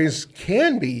batteries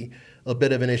can be a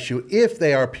bit of an issue if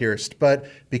they are pierced, but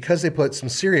because they put some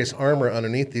serious armor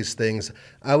underneath these things,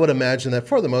 I would imagine that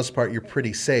for the most part you're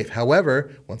pretty safe.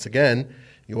 However, once again,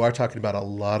 you are talking about a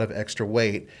lot of extra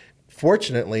weight.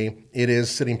 Fortunately, it is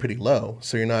sitting pretty low,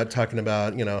 so you're not talking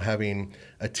about having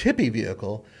a tippy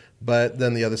vehicle. But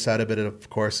then the other side of it, of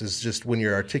course, is just when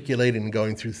you're articulating and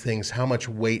going through things, how much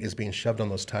weight is being shoved on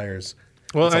those tires.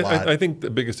 Well, I think the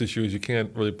biggest issue is you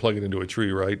can't really plug it into a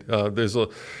tree, right? There's a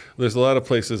lot of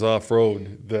places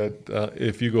off-road that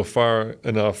if you go far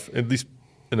enough, at least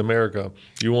in America,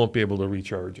 you won't be able to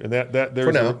recharge. And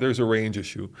there's a range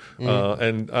issue. Mm-hmm.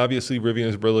 And obviously Rivian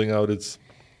is building out its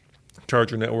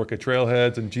charger network at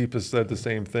trailheads, and Jeep has said the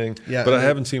same thing. Yeah, but I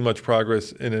haven't seen much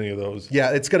progress in any of those. Yeah,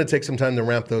 it's going to take some time to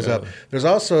ramp those up. There's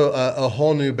also a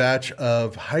whole new batch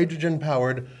of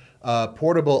hydrogen-powered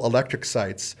portable electric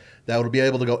sites that will be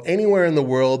able to go anywhere in the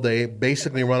world. They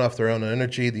basically run off their own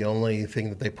energy. The only thing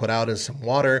that they put out is some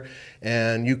water,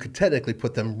 and you could technically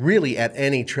put them really at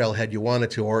any trailhead you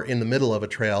wanted to, or in the middle of a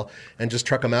trail, and just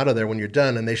truck them out of there when you're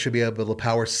done, and they should be able to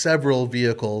power several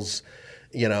vehicles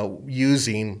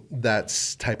using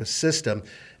that type of system.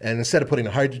 And instead of putting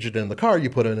a hydrogen in the car, you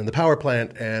put it in the power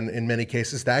plant, and in many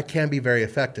cases, that can be very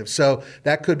effective. So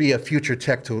that could be a future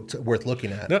tech worth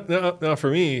looking at. Now,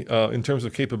 for me, in terms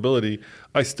of capability,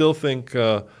 I still think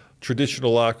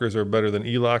traditional lockers are better than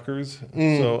e-lockers.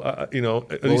 So,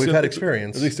 we've had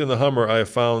experience. At least in the Hummer, I have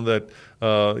found that,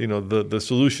 the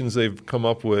solutions they've come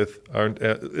up with aren't,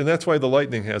 and that's why the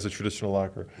Lightning has a traditional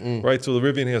locker, right? So the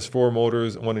Rivian has 4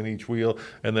 motors, 1 in each wheel,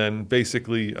 and then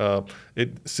basically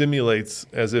it simulates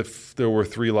as if there were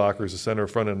 3 lockers, a center,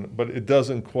 front end, but it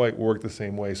doesn't quite work the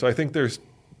same way. So I think there's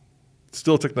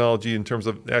still technology in terms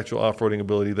of actual off-roading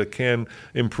ability that can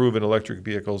improve in electric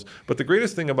vehicles. But the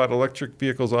greatest thing about electric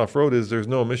vehicles off-road is there's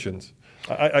no emissions.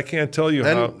 I can't tell you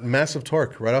how... And massive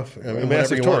torque right off.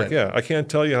 Massive torque, yeah. I can't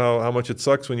tell you how much it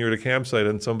sucks when you're at a campsite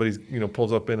and somebody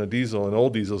pulls up in a diesel, an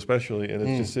old diesel especially, and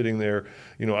it's just sitting there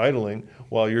idling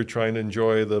while you're trying to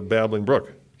enjoy the babbling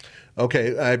brook.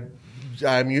 Okay,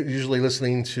 I'm usually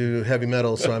listening to heavy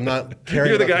metal, so I'm not carrying...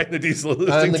 You're the guy in the diesel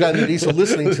listening I'm the guy in the diesel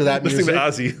listening to that music.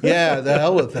 Listening to Ozzy. Yeah, the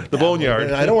hell with that. The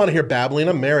Boneyard. I don't want to hear babbling.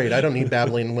 I'm married. I don't need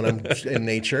babbling when I'm in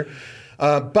nature.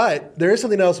 But there is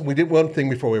something else. We did one thing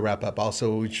before we wrap up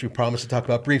also, which we promised to talk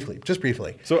about briefly, just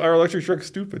briefly. So our electric truck's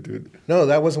stupid, dude. No,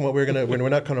 that wasn't what we're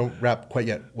not going to wrap quite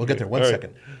yet. We'll get there. One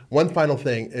second. One final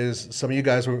thing is some of you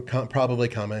guys were probably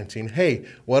commenting, hey,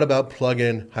 what about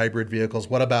plug-in hybrid vehicles?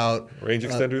 What about range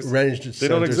extenders? Range extenders. They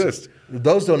don't exist.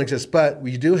 Those don't exist, but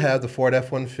we do have the Ford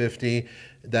F-150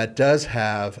 that does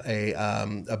have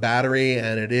a battery,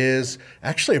 and it is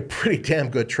actually a pretty damn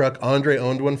good truck. Andre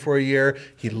owned one for a year.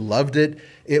 He loved it.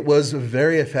 It was a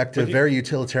very effective, very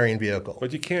utilitarian vehicle.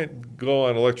 But you can't go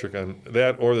on electric on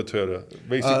that or the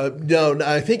Toyota. No,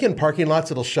 I think in parking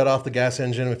lots it'll shut off the gas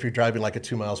engine if you're driving like at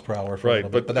 2 miles per hour for a little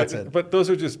bit, but that's it. But those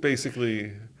are just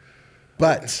basically...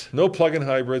 But no plug-in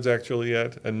hybrids actually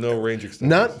yet, and no range extenders.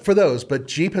 Not for those, but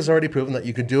Jeep has already proven that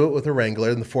you can do it with a Wrangler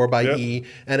and the 4xe,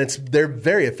 and they're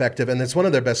very effective, and it's one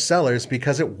of their best sellers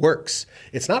because it works.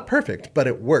 It's not perfect, but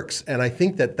it works. And I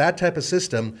think that type of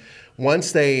system,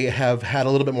 once they have had a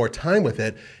little bit more time with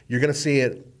it, you're going to see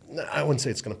it. I wouldn't say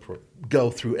it's going to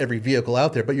go through every vehicle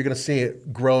out there, but you're going to see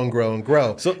it grow and grow and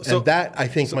grow. And that, I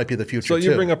think, might be the future, So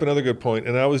you bring up another good point,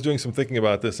 and I was doing some thinking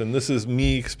about this, and this is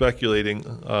me speculating.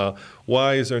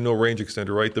 Why is there no range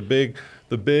extender, right? The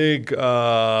big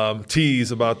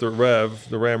tease about the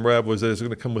Ram Rev, was that it's going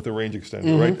to come with a range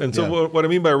extender, right? And so what I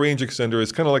mean by range extender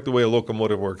is kind of like the way a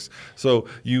locomotive works. So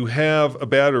you have a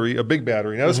battery, a big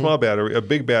battery, not a small battery, a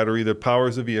big battery that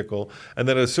powers the vehicle, and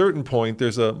then at a certain point,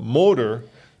 there's a motor...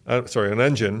 an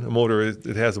engine, a motor.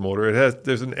 It has a motor.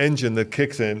 There's an engine that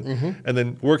kicks in and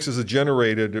then works as a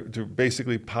generator to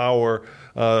basically power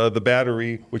the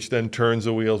battery, which then turns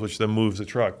the wheels, which then moves the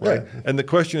truck, right? And the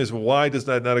question is, why does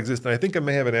that not exist? And I think I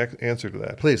may have an answer to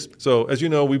that. Please. So, as you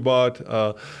know, we bought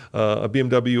a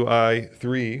BMW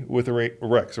i3 with a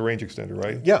Rex, a range extender,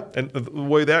 right? Yeah. And the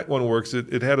way that one works,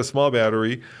 it had a small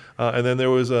battery, and then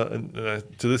there was to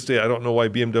this day, I don't know why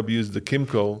BMW used the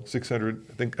Kymco 600,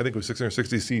 I think it was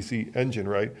 660cc engine,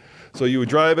 right? So you would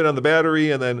drive it on the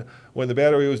battery, and then when the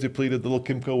battery was depleted, the little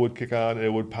Kimco would kick on and it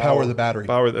would Power the battery.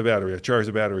 Charge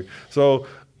the battery. So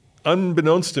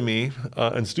unbeknownst to me,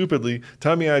 and stupidly,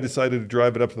 Tommy and I decided to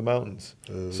drive it up to the mountains.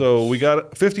 So we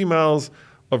got 50 miles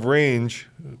of range,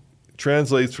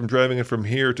 translates from driving it from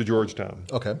here to Georgetown.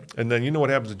 Okay. And then you know what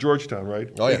happens at Georgetown, right?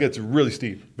 Oh, yeah. It gets really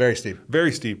steep. Very steep.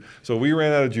 Very steep. So we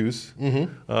ran out of juice.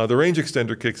 The range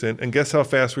extender kicks in, and guess how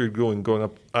fast we were going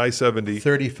up I-70?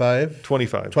 35?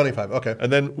 25. 25, okay.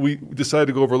 And then we decided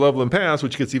to go over Loveland Pass,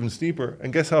 which gets even steeper.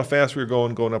 And guess how fast we were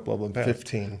going up Loveland Pass?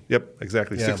 15. Yep,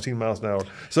 exactly, Yeah. 16 miles an hour.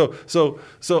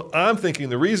 So I'm thinking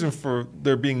the reason for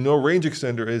there being no range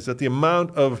extender is that the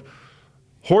amount of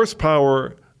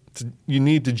horsepower you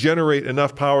need to generate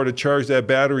enough power to charge that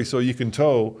battery so you can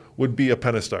tow would be a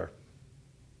Pentastar.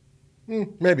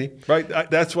 Maybe. Right?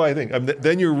 That's why I think.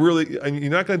 Then you're really, and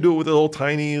you're not going to do it with a little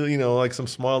tiny, like some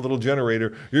small little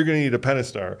generator. You're going to need a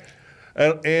Pentastar.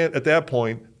 And at that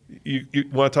point, you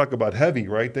want to talk about heavy,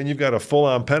 right? Then you've got a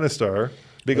full-on Pentastar,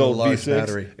 big old large V6,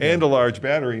 battery. and a large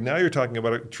battery. Now you're talking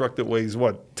about a truck that weighs,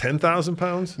 what, 10,000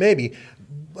 pounds? Maybe.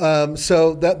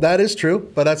 So that is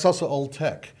true, but that's also old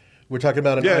tech. We're talking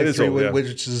about an it is i3, old, yeah.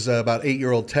 which is about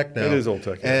 8-year-old tech now. It is old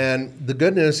tech, yeah. And the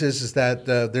good news is that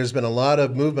there's been a lot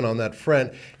of movement on that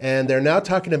front, and they're now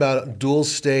talking about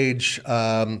dual-stage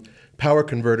power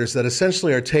converters that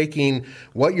essentially are taking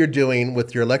what you're doing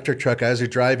with your electric truck as you're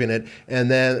driving it, and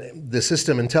then the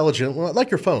system intelligent, like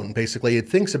your phone, basically, it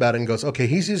thinks about it and goes, okay,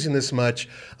 he's using this much.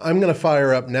 I'm going to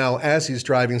fire up now as he's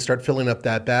driving, start filling up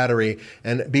that battery,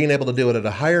 and being able to do it at a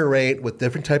higher rate with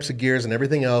different types of gears and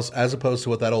everything else, as opposed to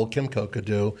what that old Kimco could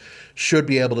do, should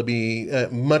be able to be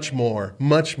much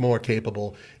more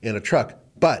capable in a truck.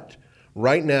 But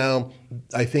right now,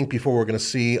 I think before we're going to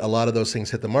see a lot of those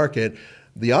things hit the market,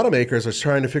 the automakers are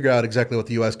trying to figure out exactly what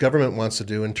the U.S. government wants to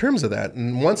do in terms of that.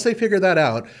 And once they figure that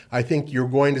out, I think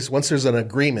once there's an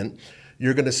agreement,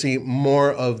 you're going to see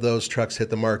more of those trucks hit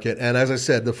the market. And as I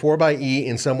said, the 4xe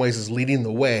in some ways is leading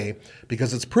the way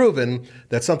because it's proven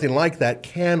that something like that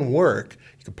can work.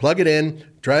 You can plug it in,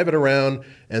 drive it around,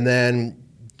 and then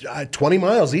 20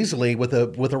 miles easily with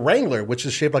a Wrangler, which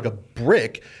is shaped like a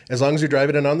brick, as long as you're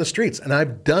driving it on the streets. And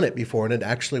I've done it before, and it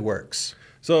actually works.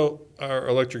 So are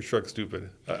electric trucks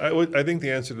stupid? I think the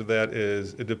answer to that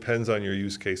is it depends on your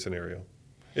use case scenario.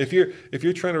 If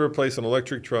you're trying to replace an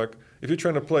electric truck, if you're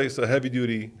trying to place a heavy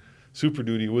duty, Super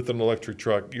Duty with an electric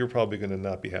truck, you're probably going to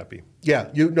not be happy.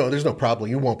 Yeah, there's no problem.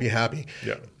 You won't be happy.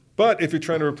 Yeah, but if you're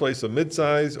trying to replace a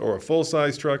mid-size or a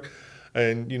full-size truck,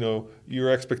 and your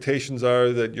expectations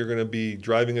are that you're going to be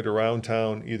driving it around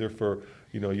town either for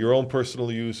your own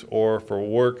personal use or for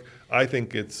work, I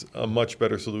think it's a much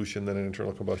better solution than an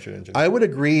internal combustion engine. I would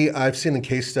agree. I've seen a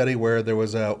case study where there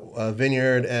was a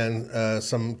vineyard and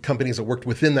some companies that worked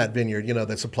within that vineyard,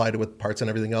 that supplied it with parts and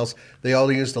everything else. They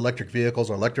all used electric vehicles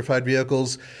or electrified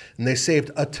veyicles, and they saved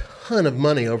a ton of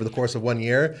money over the course of 1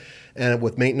 year, and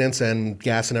with maintenance and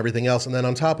gas and everything else. And then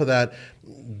on top of that,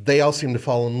 they all seem to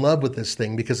fall in love with this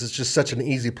thing because it's just such an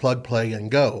easy plug, play, and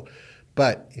go.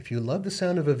 But if you love the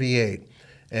sound of a V8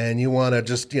 and you want to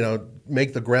just,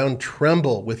 make the ground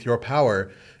tremble with your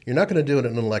power, you're not going to do it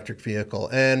in an electric vehicle.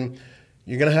 And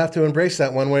you're going to have to embrace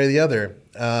that one way or the other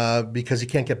because you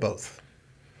can't get both.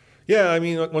 Yeah, I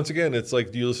mean, once again, it's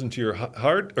like, do you listen to your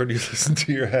heart or do you listen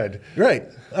to your head? Right.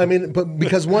 I mean, but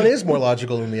because one is more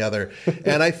logical than the other.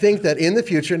 And I think that in the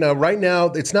future, right now,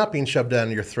 it's not being shoved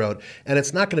down your throat, and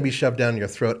it's not going to be shoved down your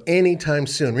throat anytime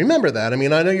soon. Remember that. I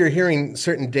mean, I know you're hearing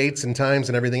certain dates and times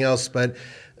and everything else, but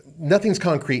nothing's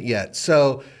concrete yet.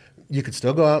 So you could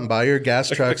still go out and buy your gas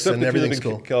trucks and everything's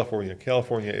cool. California.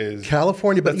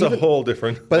 California, but that's a whole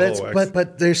different.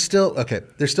 But there's still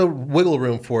wiggle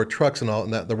room for trucks and all,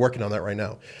 and that they're working on that right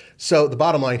now. So the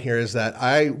bottom line here is that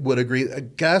I would agree.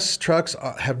 Gas trucks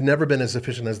have never been as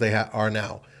efficient as they are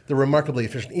now. They're remarkably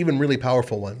efficient, even really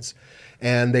powerful ones,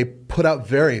 and they put out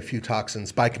very few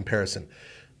toxins by comparison.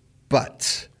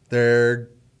 But there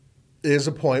is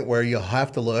a point where you'll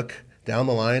have to look down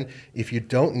the line. If you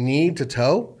don't need to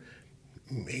tow,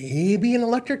 maybe an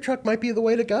electric truck might be the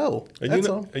way to go. That's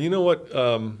all. And you know what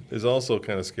is also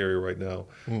kind of scary right now?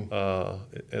 And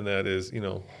that is,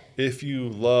 if you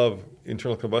love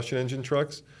internal combustion engine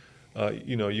trucks,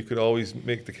 you could always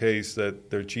make the case that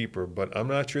they're cheaper. But I'm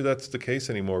not sure that's the case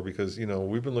anymore because,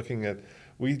 we've been looking at,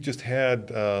 we just had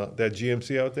that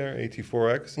GMC out there,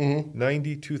 AT4X,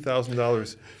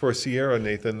 $92,000 for a Sierra,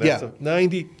 Nathan. That's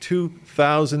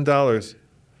 $92,000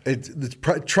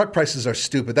 Truck prices are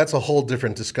stupid. That's a whole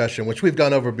different discussion, which we've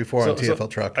gone over before on TFL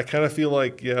Truck. I kind of feel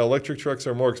like, electric trucks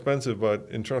are more expensive, but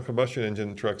internal combustion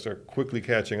engine trucks are quickly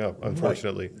catching up,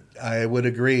 unfortunately. Right. I would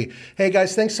agree. Hey,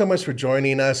 guys, thanks so much for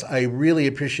joining us. I really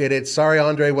appreciate it. Sorry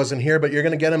Andre wasn't here, but you're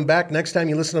going to get him back next time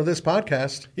you listen to this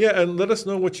podcast. Yeah, and let us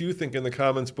know what you think in the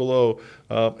comments below.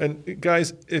 And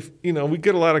guys, if we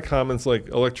get a lot of comments like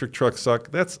electric trucks suck,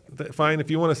 that's fine.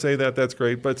 If you want to say that, that's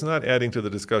great, but it's not adding to the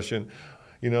discussion.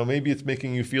 Maybe it's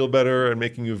making you feel better and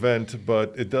making you vent,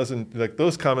 but it doesn't, like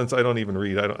those comments I don't even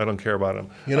read. I don't care about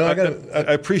them.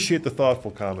 I appreciate the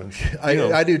thoughtful comments.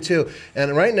 I do too.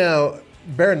 And right now,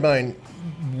 bear in mind,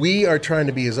 we are trying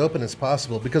to be as open as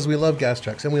possible because we love gas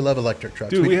trucks and we love electric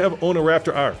trucks. Dude, we own a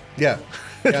Raptor R. Yeah.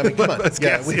 I mean, come on.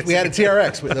 We had a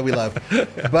TRX that we love.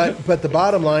 But the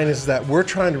bottom line is that we're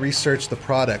trying to research the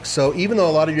product. So even though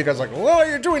a lot of you guys are like, well,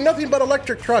 you're doing nothing but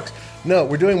electric trucks. No,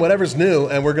 we're doing whatever's new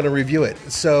and we're going to review it.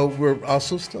 So we're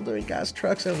also still doing gas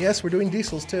trucks. And yes, we're doing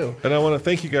diesels too. And I want to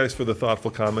thank you guys for the thoughtful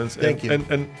comments. Thank you.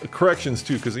 And corrections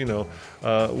too, because,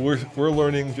 we're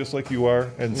learning just like you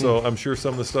are. And so I'm sure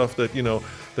some of the stuff that,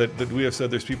 that we have said,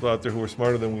 there's people out there who are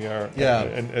smarter than we are. Yeah.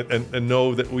 And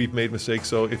know that we've made mistakes.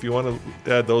 So if you want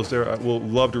to add those there, we'll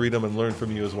love to read them and learn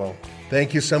from you as well.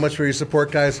 Thank you so much for your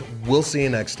support, guys. We'll see you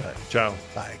next time. Ciao.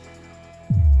 Bye.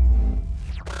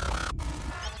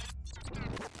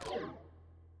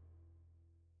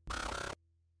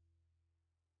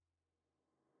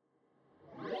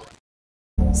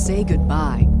 Say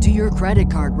goodbye to your credit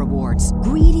card rewards.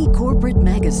 Greedy corporate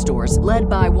mega stores, led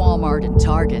by Walmart and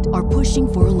Target, are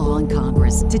pushing for a law in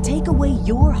Congress to take away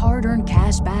your hard-earned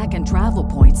cash back and travel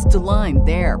points to line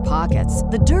their pockets.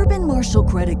 The Durbin-Marshall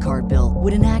credit card bill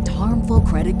would enact harmful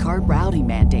credit card routing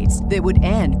mandates that would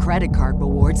end credit card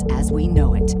rewards as we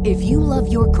know it. If you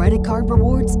love your credit card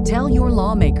rewards, tell your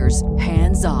lawmakers,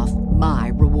 hands off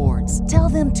my rewards. Tell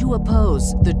them to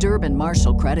oppose the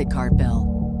Durbin-Marshall credit card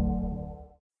bill.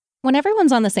 When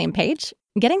everyone's on the same page,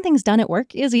 getting things done at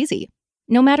work is easy.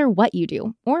 No matter what you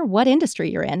do or what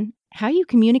industry you're in, how you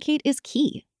communicate is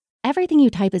key. Everything you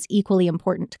type is equally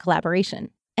important to collaboration,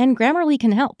 and Grammarly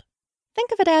can help.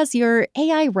 Think of it as your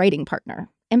AI writing partner,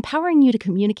 empowering you to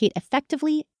communicate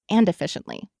effectively and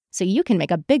efficiently, so you can make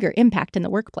a bigger impact in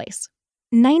the workplace.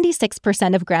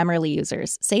 96% of Grammarly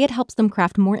users say it helps them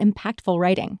craft more impactful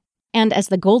writing. And as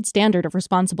the gold standard of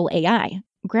responsible AI,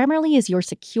 Grammarly is your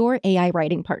secure AI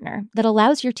writing partner that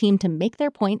allows your team to make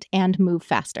their point and move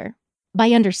faster.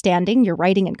 By understanding your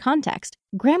writing and context,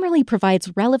 Grammarly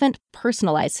provides relevant,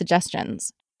 personalized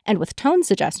suggestions. And with tone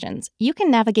suggestions, you can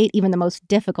navigate even the most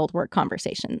difficult work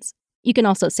conversations. You can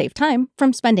also save time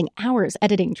from spending hours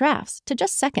editing drafts to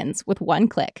just seconds with one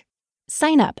click.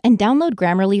 Sign up and download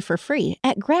Grammarly for free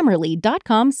at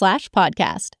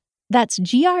Grammarly.com/podcast. That's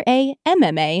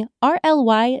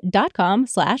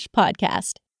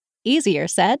GRAMMARLY.com/podcast. Easier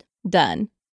said, done.